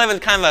chapter 11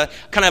 is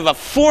kind of a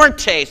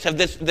foretaste of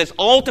this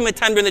ultimate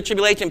time during the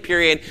tribulation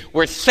period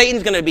where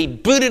Satan's going to be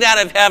booted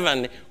out of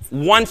heaven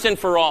once and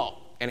for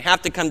all and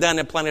have to come down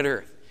to planet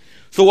Earth.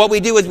 So what we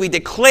do is we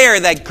declare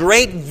that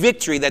great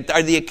victory that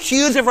the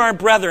accuser of our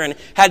brethren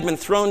had been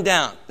thrown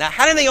down. Now,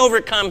 how do they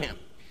overcome him?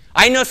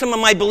 I know some of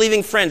my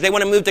believing friends, they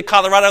want to move to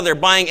Colorado. They're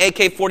buying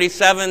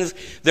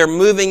AK-47s. They're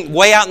moving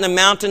way out in the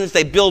mountains.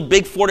 They build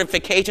big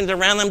fortifications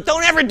around them.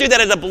 Don't ever do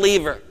that as a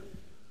believer.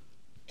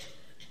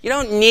 You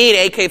don't need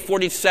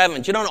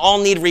AK-47s. You don't all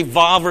need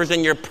revolvers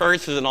in your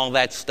purses and all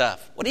that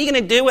stuff. What are you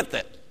going to do with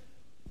it?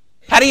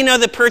 How do you know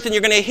the person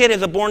you're going to hit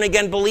is a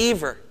born-again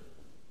believer?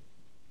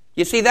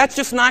 You see, that's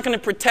just not going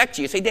to protect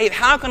you. You say, Dave,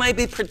 how can I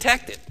be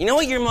protected? You know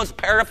what your most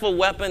powerful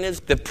weapon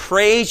is? The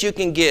praise you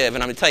can give.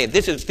 And I'm going to tell you,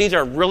 these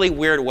are really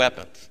weird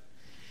weapons.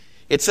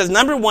 It says,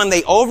 number one,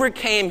 they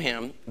overcame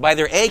him by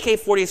their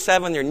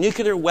AK-47, their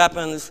nuclear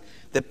weapons,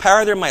 the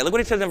power of their might. Look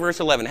what it says in verse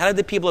 11. How did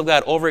the people of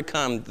God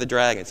overcome the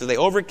dragon? It says they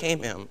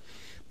overcame him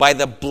by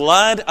the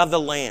blood of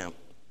the Lamb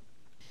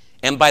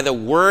and by the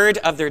word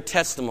of their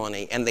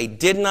testimony, and they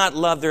did not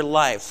love their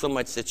life so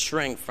much that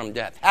shrink from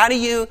death. How do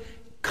you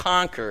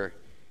conquer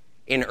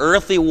in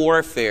earthly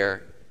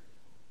warfare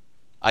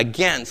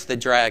against the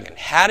dragon?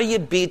 How do you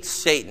beat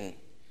Satan?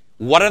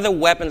 What are the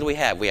weapons we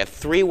have? We have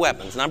three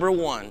weapons. Number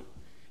one,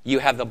 you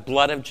have the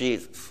blood of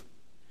Jesus.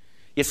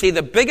 You see,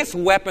 the biggest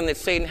weapon that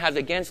Satan has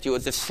against you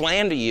is to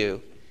slander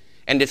you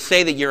and to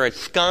say that you're a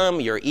scum,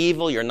 you're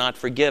evil, you're not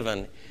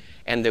forgiven.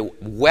 And the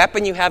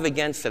weapon you have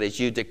against it is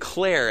you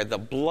declare the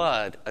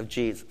blood of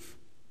Jesus.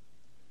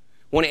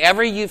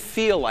 Whenever you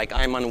feel like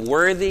I'm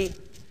unworthy,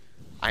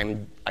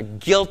 I'm a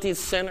guilty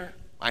sinner,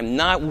 I'm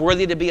not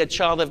worthy to be a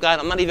child of God,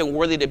 I'm not even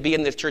worthy to be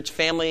in this church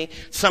family.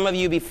 Some of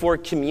you before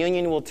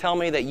communion will tell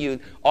me that you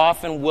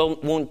often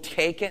won't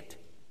take it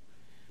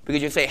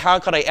because you say, how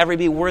could I ever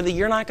be worthy?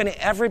 You're not going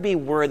to ever be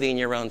worthy in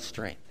your own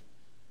strength.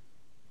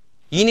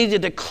 You need to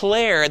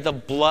declare the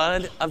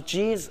blood of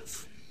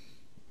Jesus.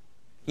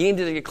 You need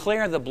to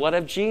declare the blood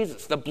of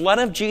Jesus. The blood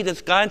of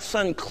Jesus, God's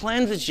Son,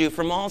 cleanses you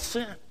from all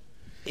sin.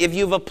 If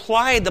you've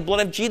applied the blood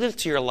of Jesus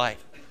to your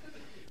life,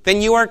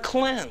 then you are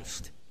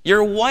cleansed.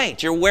 You're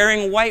white. You're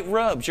wearing white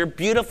robes. You're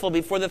beautiful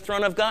before the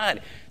throne of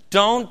God.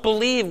 Don't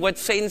believe what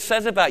Satan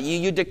says about you.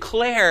 You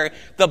declare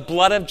the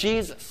blood of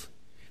Jesus.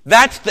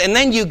 And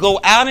then you go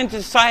out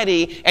into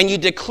society and you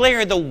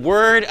declare the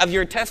word of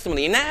your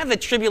testimony. And now the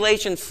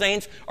tribulation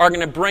saints are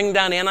going to bring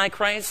down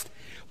Antichrist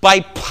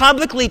by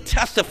publicly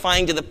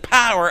testifying to the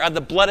power of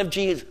the blood of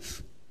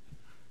Jesus.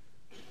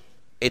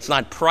 It's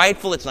not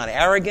prideful, it's not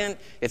arrogant,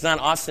 it's not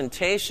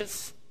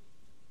ostentatious,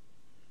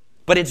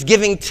 but it's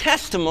giving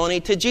testimony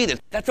to Jesus.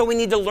 That's what we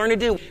need to learn to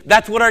do.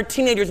 That's what our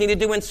teenagers need to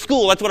do in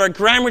school. That's what our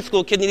grammar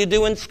school kids need to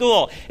do in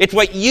school. It's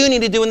what you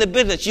need to do in the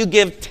business. You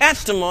give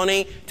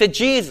testimony to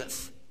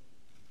Jesus.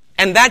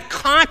 And that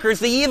conquers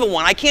the evil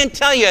one. I can't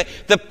tell you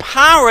the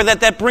power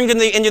that brings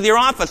into your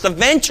office.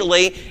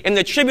 Eventually, in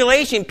the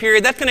tribulation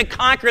period, that's going to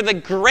conquer the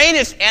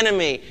greatest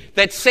enemy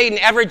that Satan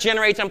ever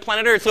generates on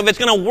planet Earth. So if it's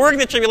going to work in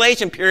the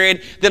tribulation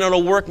period, then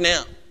it'll work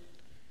now.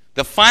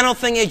 The final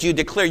thing is you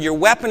declare your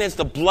weapon is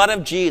the blood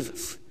of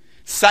Jesus.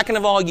 Second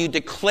of all, you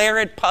declare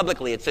it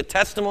publicly. It's a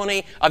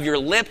testimony of your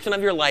lips and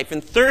of your life.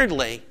 And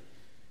thirdly,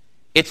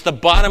 it's the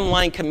bottom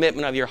line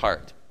commitment of your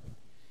heart.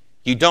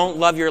 You don't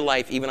love your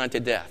life even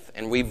unto death.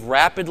 And we've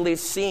rapidly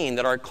seen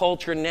that our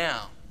culture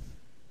now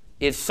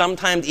is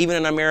sometimes, even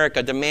in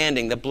America,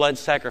 demanding the blood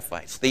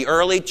sacrifice. The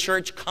early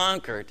church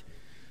conquered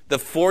the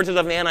forces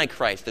of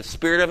Antichrist, the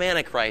spirit of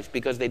Antichrist,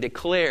 because they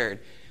declared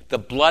the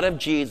blood of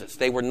Jesus.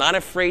 They were not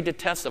afraid to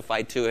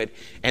testify to it,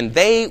 and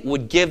they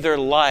would give their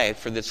lives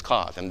for this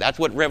cause. And that's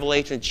what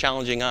Revelation is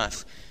challenging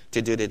us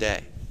to do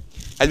today.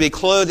 As we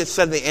close, it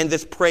says at the end,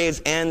 this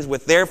praise ends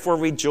with, therefore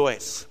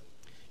rejoice,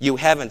 you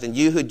heavens, and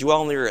you who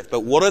dwell on the earth.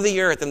 But what are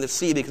the earth and the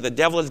sea? Because the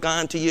devil has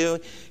gone to you.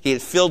 He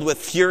is filled with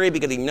fury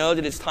because he knows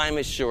that his time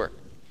is short.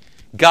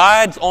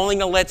 God's only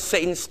going to let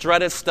Satan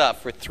strut his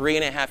stuff for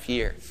 3.5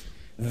 years.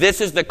 This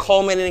is the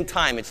culminating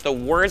time. It's the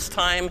worst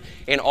time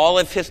in all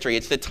of history.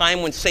 It's the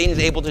time when Satan's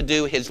able to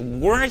do his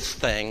worst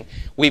thing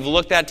we've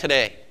looked at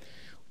today.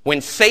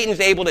 When Satan's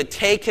able to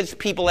take his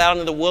people out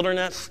into the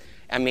wilderness,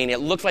 I mean, it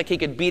looks like he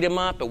could beat them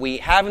up, but we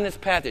have in this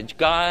passage,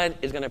 God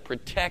is going to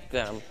protect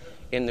them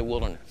in the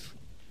wilderness.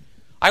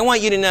 I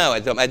want you to know,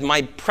 as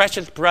my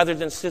precious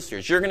brothers and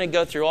sisters, you're going to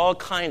go through all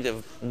kinds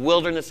of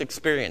wilderness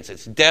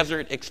experiences,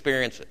 desert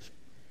experiences.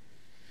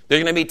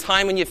 There's going to be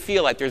time when you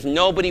feel like there's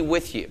nobody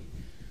with you,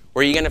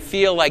 where you're going to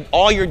feel like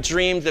all your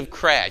dreams have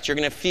crashed. You're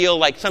going to feel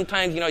like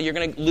sometimes, you're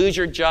going to lose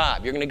your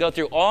job. You're going to go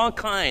through all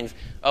kinds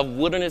of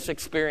wilderness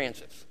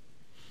experiences.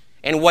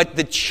 And what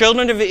the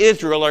children of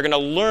Israel are going to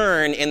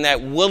learn in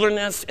that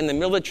wilderness, in the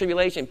middle of the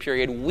tribulation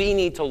period, we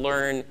need to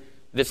learn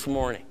this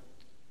morning.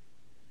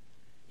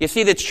 You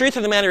see, the truth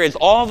of the matter is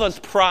all those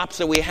props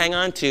that we hang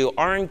on to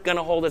aren't going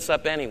to hold us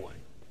up anyway.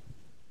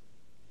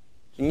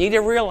 You need to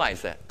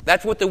realize that.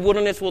 That's what the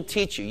wilderness will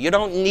teach you. You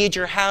don't need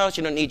your house.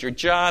 You don't need your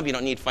job. You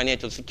don't need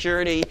financial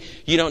security.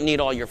 You don't need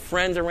all your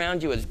friends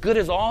around you. As good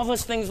as all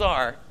those things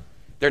are,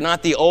 they're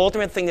not the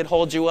ultimate thing that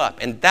holds you up.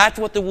 And that's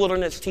what the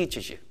wilderness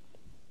teaches you.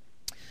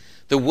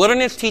 The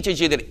wilderness teaches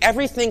you that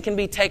everything can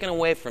be taken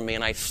away from me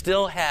and I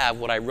still have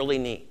what I really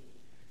need.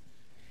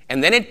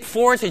 And then it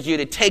forces you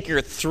to take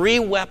your 3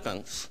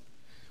 weapons,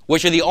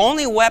 which are the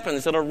only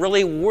weapons that will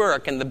really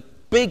work in the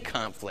big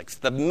conflicts,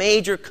 the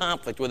major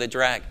conflict with a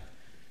dragon.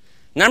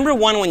 Number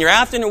 1, when you're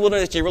out in the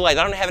wilderness, you realize,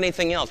 I don't have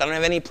anything else. I don't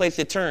have any place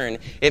to turn.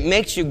 It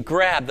makes you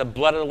grab the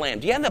blood of the Lamb.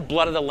 Do you have the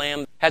blood of the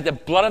Lamb? Has the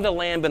blood of the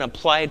Lamb been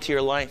applied to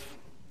your life?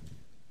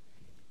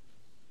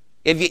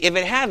 If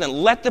it hasn't,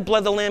 let the blood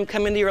of the Lamb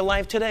come into your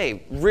life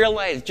today.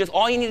 Realize, just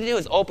all you need to do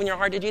is open your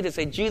heart to Jesus.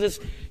 Say, Jesus,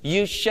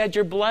 you shed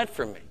your blood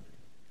for me.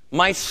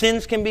 My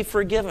sins can be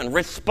forgiven.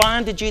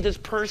 Respond to Jesus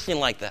personally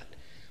like that.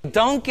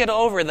 Don't get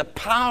over the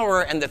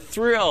power and the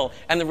thrill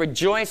and the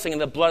rejoicing in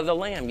the blood of the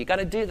Lamb. You've got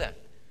to do that.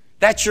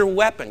 That's your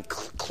weapon.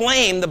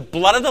 Claim the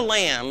blood of the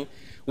Lamb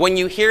when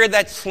you hear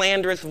that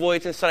slanderous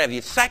voice inside of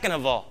you. Second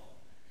of all,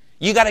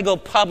 you got to go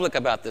public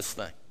about this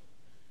thing.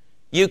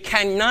 You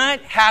cannot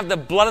have the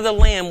blood of the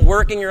Lamb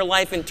work in your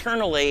life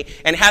internally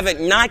and have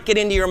it not get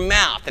into your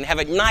mouth and have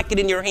it not get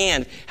into your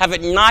hands, have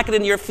it not get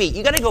into your feet.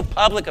 You got to go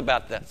public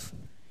about this.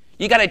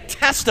 You got to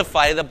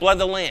testify to the blood of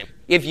the Lamb.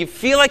 If you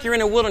feel like you're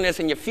in a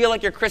wilderness and you feel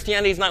like your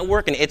Christianity is not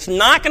working, it's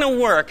not going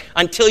to work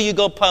until you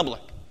go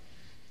public.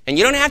 And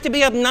you don't have to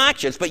be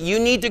obnoxious, but you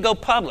need to go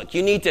public.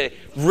 You need to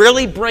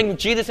really bring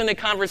Jesus into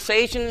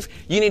conversations.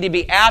 You need to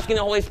be asking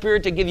the Holy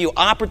Spirit to give you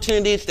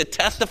opportunities to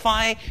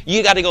testify.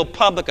 You got to go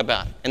public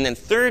about it. And then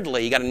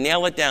thirdly, you got to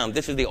nail it down.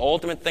 This is the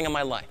ultimate thing in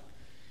my life.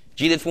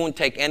 Jesus won't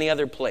take any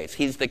other place.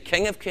 He's the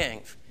King of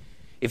Kings.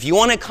 If you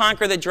want to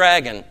conquer the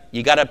dragon,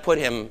 you got to put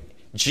him,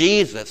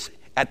 Jesus,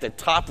 at the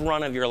top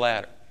rung of your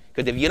ladder.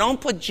 Because if you don't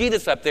put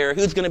Jesus up there,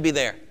 who's going to be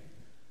there?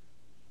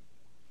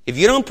 If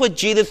you don't put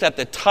Jesus at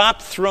the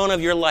top throne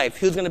of your life,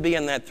 who's going to be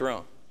in that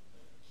throne?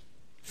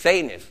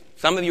 Satan is.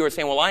 Some of you are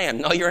saying, well, I am.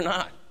 No, you're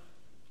not.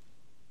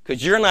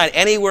 Because you're not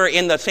anywhere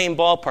in the same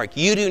ballpark.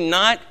 You do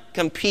not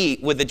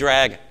compete with the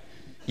dragon.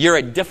 You're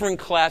a different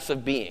class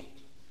of being.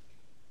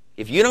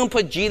 If you don't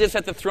put Jesus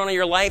at the throne of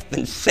your life,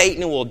 then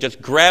Satan will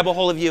just grab a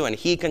hold of you and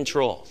he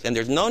controls. And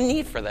there's no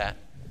need for that.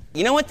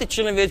 You know what the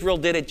children of Israel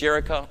did at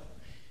Jericho?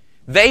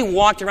 They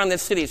walked around the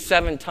city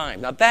 7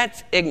 times. Now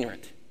that's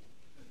ignorant.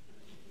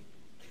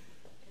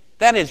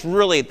 That is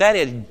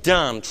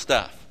dumb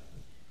stuff.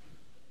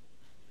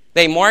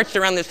 They marched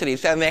around the city,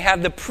 and they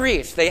have the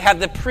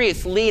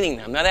priests leading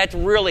them. Now that's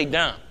really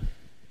dumb.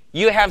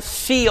 You have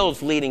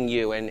SEALs leading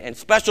you and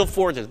special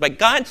forces. But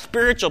God's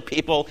spiritual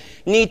people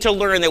need to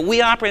learn that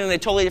we operate on a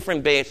totally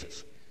different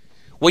basis.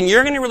 When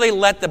you're going to really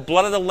let the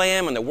blood of the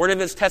Lamb and the word of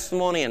his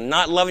testimony and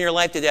not loving your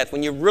life to death,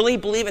 when you really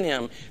believe in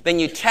him, then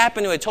you tap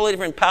into a totally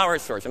different power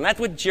source. And that's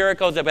what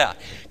Jericho's about.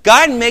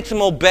 God makes them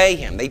obey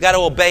him. They got to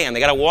obey him. They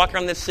got to walk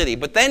around the city.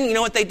 But then, you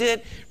know what they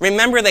did?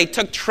 Remember, they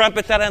took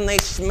trumpets out and they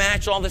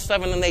smashed all this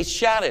stuff and then they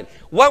shouted.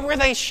 What were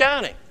they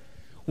shouting?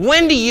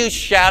 When do you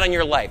shout in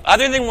your life?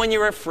 Other than when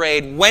you're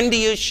afraid, when do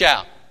you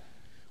shout?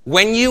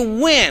 When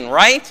you win,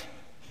 right?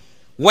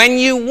 When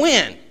you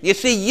win. You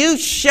see, you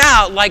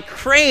shout like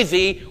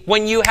crazy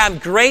when you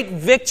have great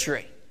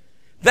victory.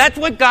 That's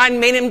what God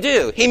made him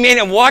do. He made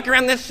him walk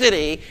around the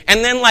city,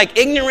 and then like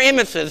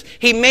ignoramuses,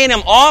 he made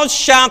them all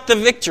shout the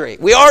victory.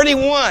 We already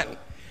won.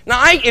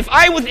 Now, if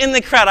I was in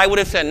the crowd, I would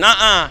have said,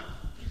 nuh-uh.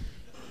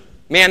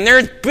 Man,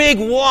 there's big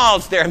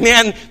walls there.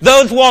 Man,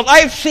 those walls,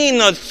 I've seen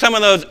some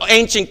of those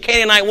ancient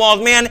Canaanite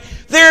walls. Man,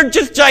 they're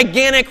just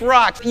gigantic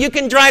rocks. You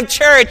can drive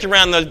chariots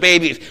around those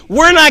babies.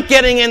 We're not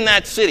getting in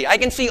that city. I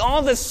can see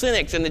all the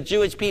cynics in the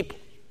Jewish people.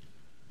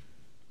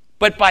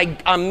 But by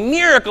a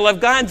miracle of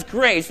God's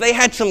grace, they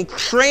had some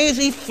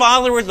crazy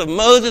followers of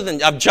Moses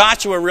and of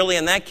Joshua, really,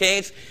 in that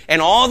case,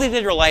 and all these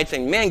Israelites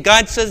saying, man,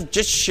 God says,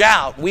 just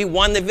shout. We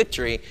won the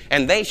victory.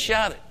 And they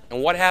shouted.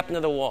 And what happened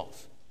to the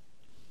walls?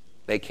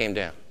 They came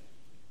down.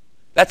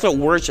 That's what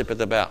worship is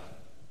about.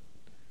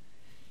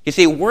 You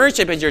see,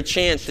 worship is your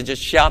chance to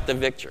just shout the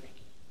victory.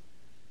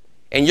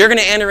 And you're going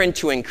to enter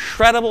into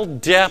incredible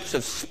depths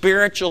of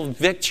spiritual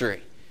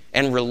victory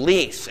and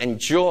release and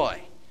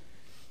joy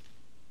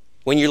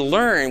when you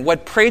learn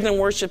what praise and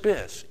worship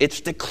is.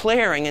 It's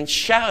declaring and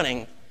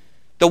shouting,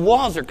 the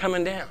walls are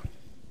coming down.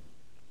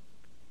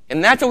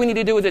 And that's what we need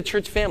to do as a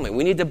church family.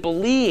 We need to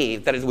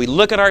believe that as we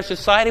look at our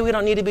society, we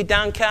don't need to be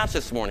downcast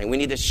this morning. We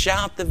need to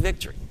shout the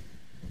victory.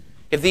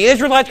 If the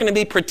Israelites are going to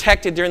be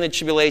protected during the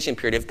tribulation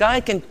period, if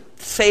God can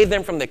save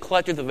them from the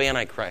clutches of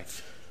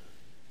Antichrist,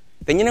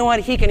 then you know what?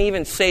 He can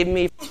even save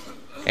me.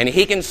 And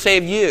he can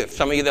save you,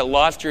 some of you that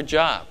lost your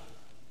job.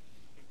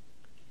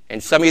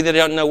 And some of you that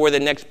don't know where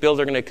the next bills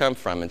are going to come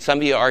from. And some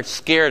of you are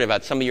scared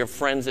about some of your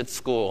friends at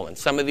school. And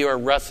some of you are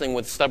wrestling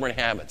with stubborn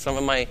habits. Some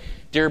of my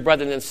dear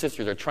brothers and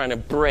sisters are trying to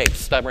break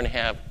stubborn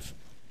habits.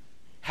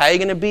 How are you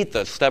going to beat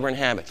those stubborn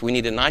habits? We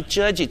need to not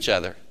judge each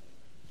other.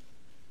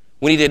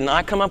 We need to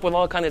not come up with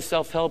all kinds of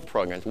self-help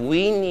programs.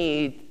 We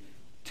need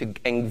to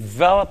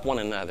envelop one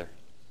another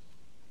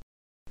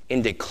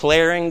in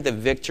declaring the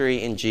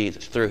victory in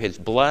Jesus through his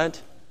blood.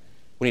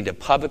 We need to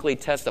publicly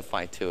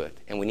testify to it.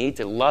 And we need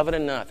to love it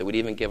enough that we'd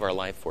even give our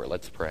life for it.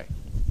 Let's pray.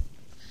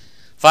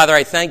 Father,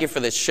 I thank you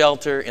for the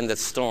shelter in the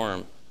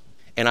storm.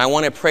 And I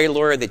want to pray,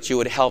 Lord, that you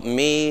would help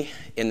me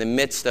in the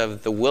midst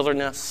of the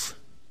wilderness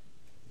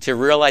to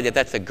realize that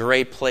that's a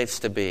great place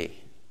to be.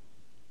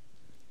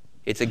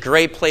 It's a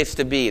great place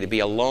to be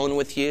alone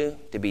with you,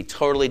 to be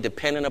totally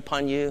dependent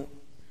upon you,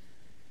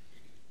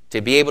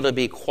 to be able to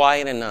be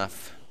quiet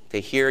enough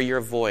to hear your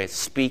voice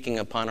speaking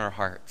upon our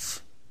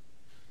hearts.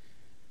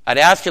 I'd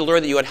ask you,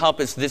 Lord, that you would help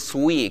us this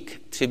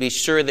week to be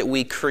sure that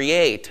we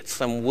create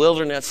some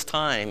wilderness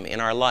time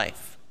in our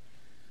life,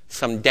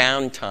 some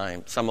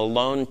downtime, some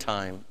alone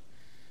time,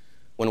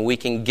 when we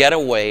can get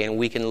away and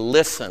we can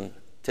listen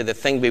to the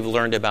thing we've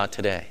learned about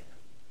today.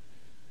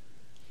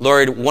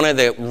 Lord, one of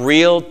the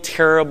real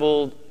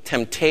terrible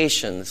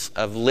temptations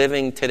of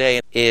living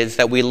today is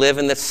that we live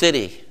in the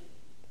city.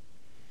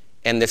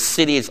 And the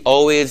city is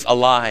always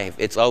alive.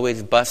 It's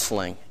always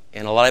bustling.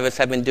 And a lot of us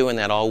have been doing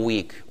that all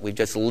week. We've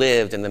just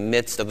lived in the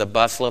midst of the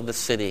bustle of the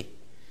city.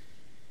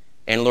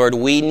 And Lord,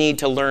 we need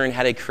to learn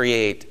how to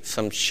create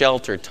some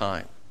shelter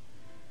time,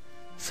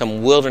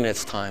 some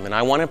wilderness time. And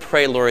I want to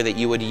pray, Lord, that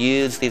you would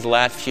use these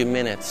last few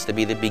minutes to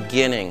be the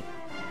beginning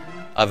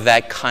of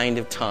that kind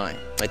of time.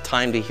 A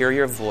time to hear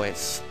your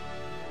voice.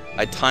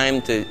 A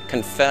time to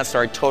confess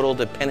our total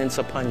dependence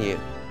upon you.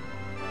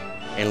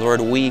 And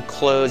Lord, we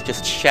close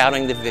just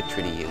shouting the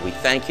victory to you. We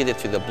thank you that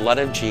through the blood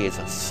of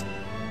Jesus,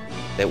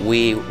 that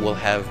we will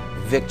have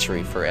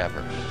victory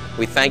forever.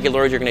 We thank you,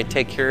 Lord, you're going to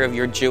take care of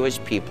your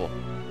Jewish people,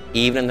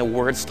 even in the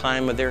worst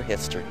time of their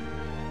history.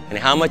 And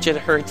how much it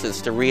hurts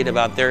us to read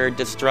about their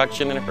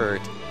destruction and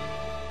hurt.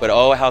 But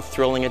oh, how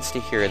thrilling it's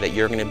to hear that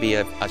you're going to be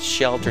a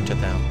shelter to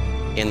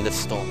them in the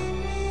storm.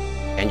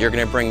 And you're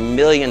going to bring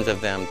millions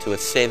of them to a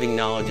saving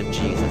knowledge of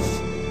Jesus.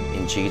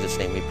 In Jesus'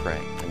 name we pray.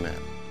 Amen.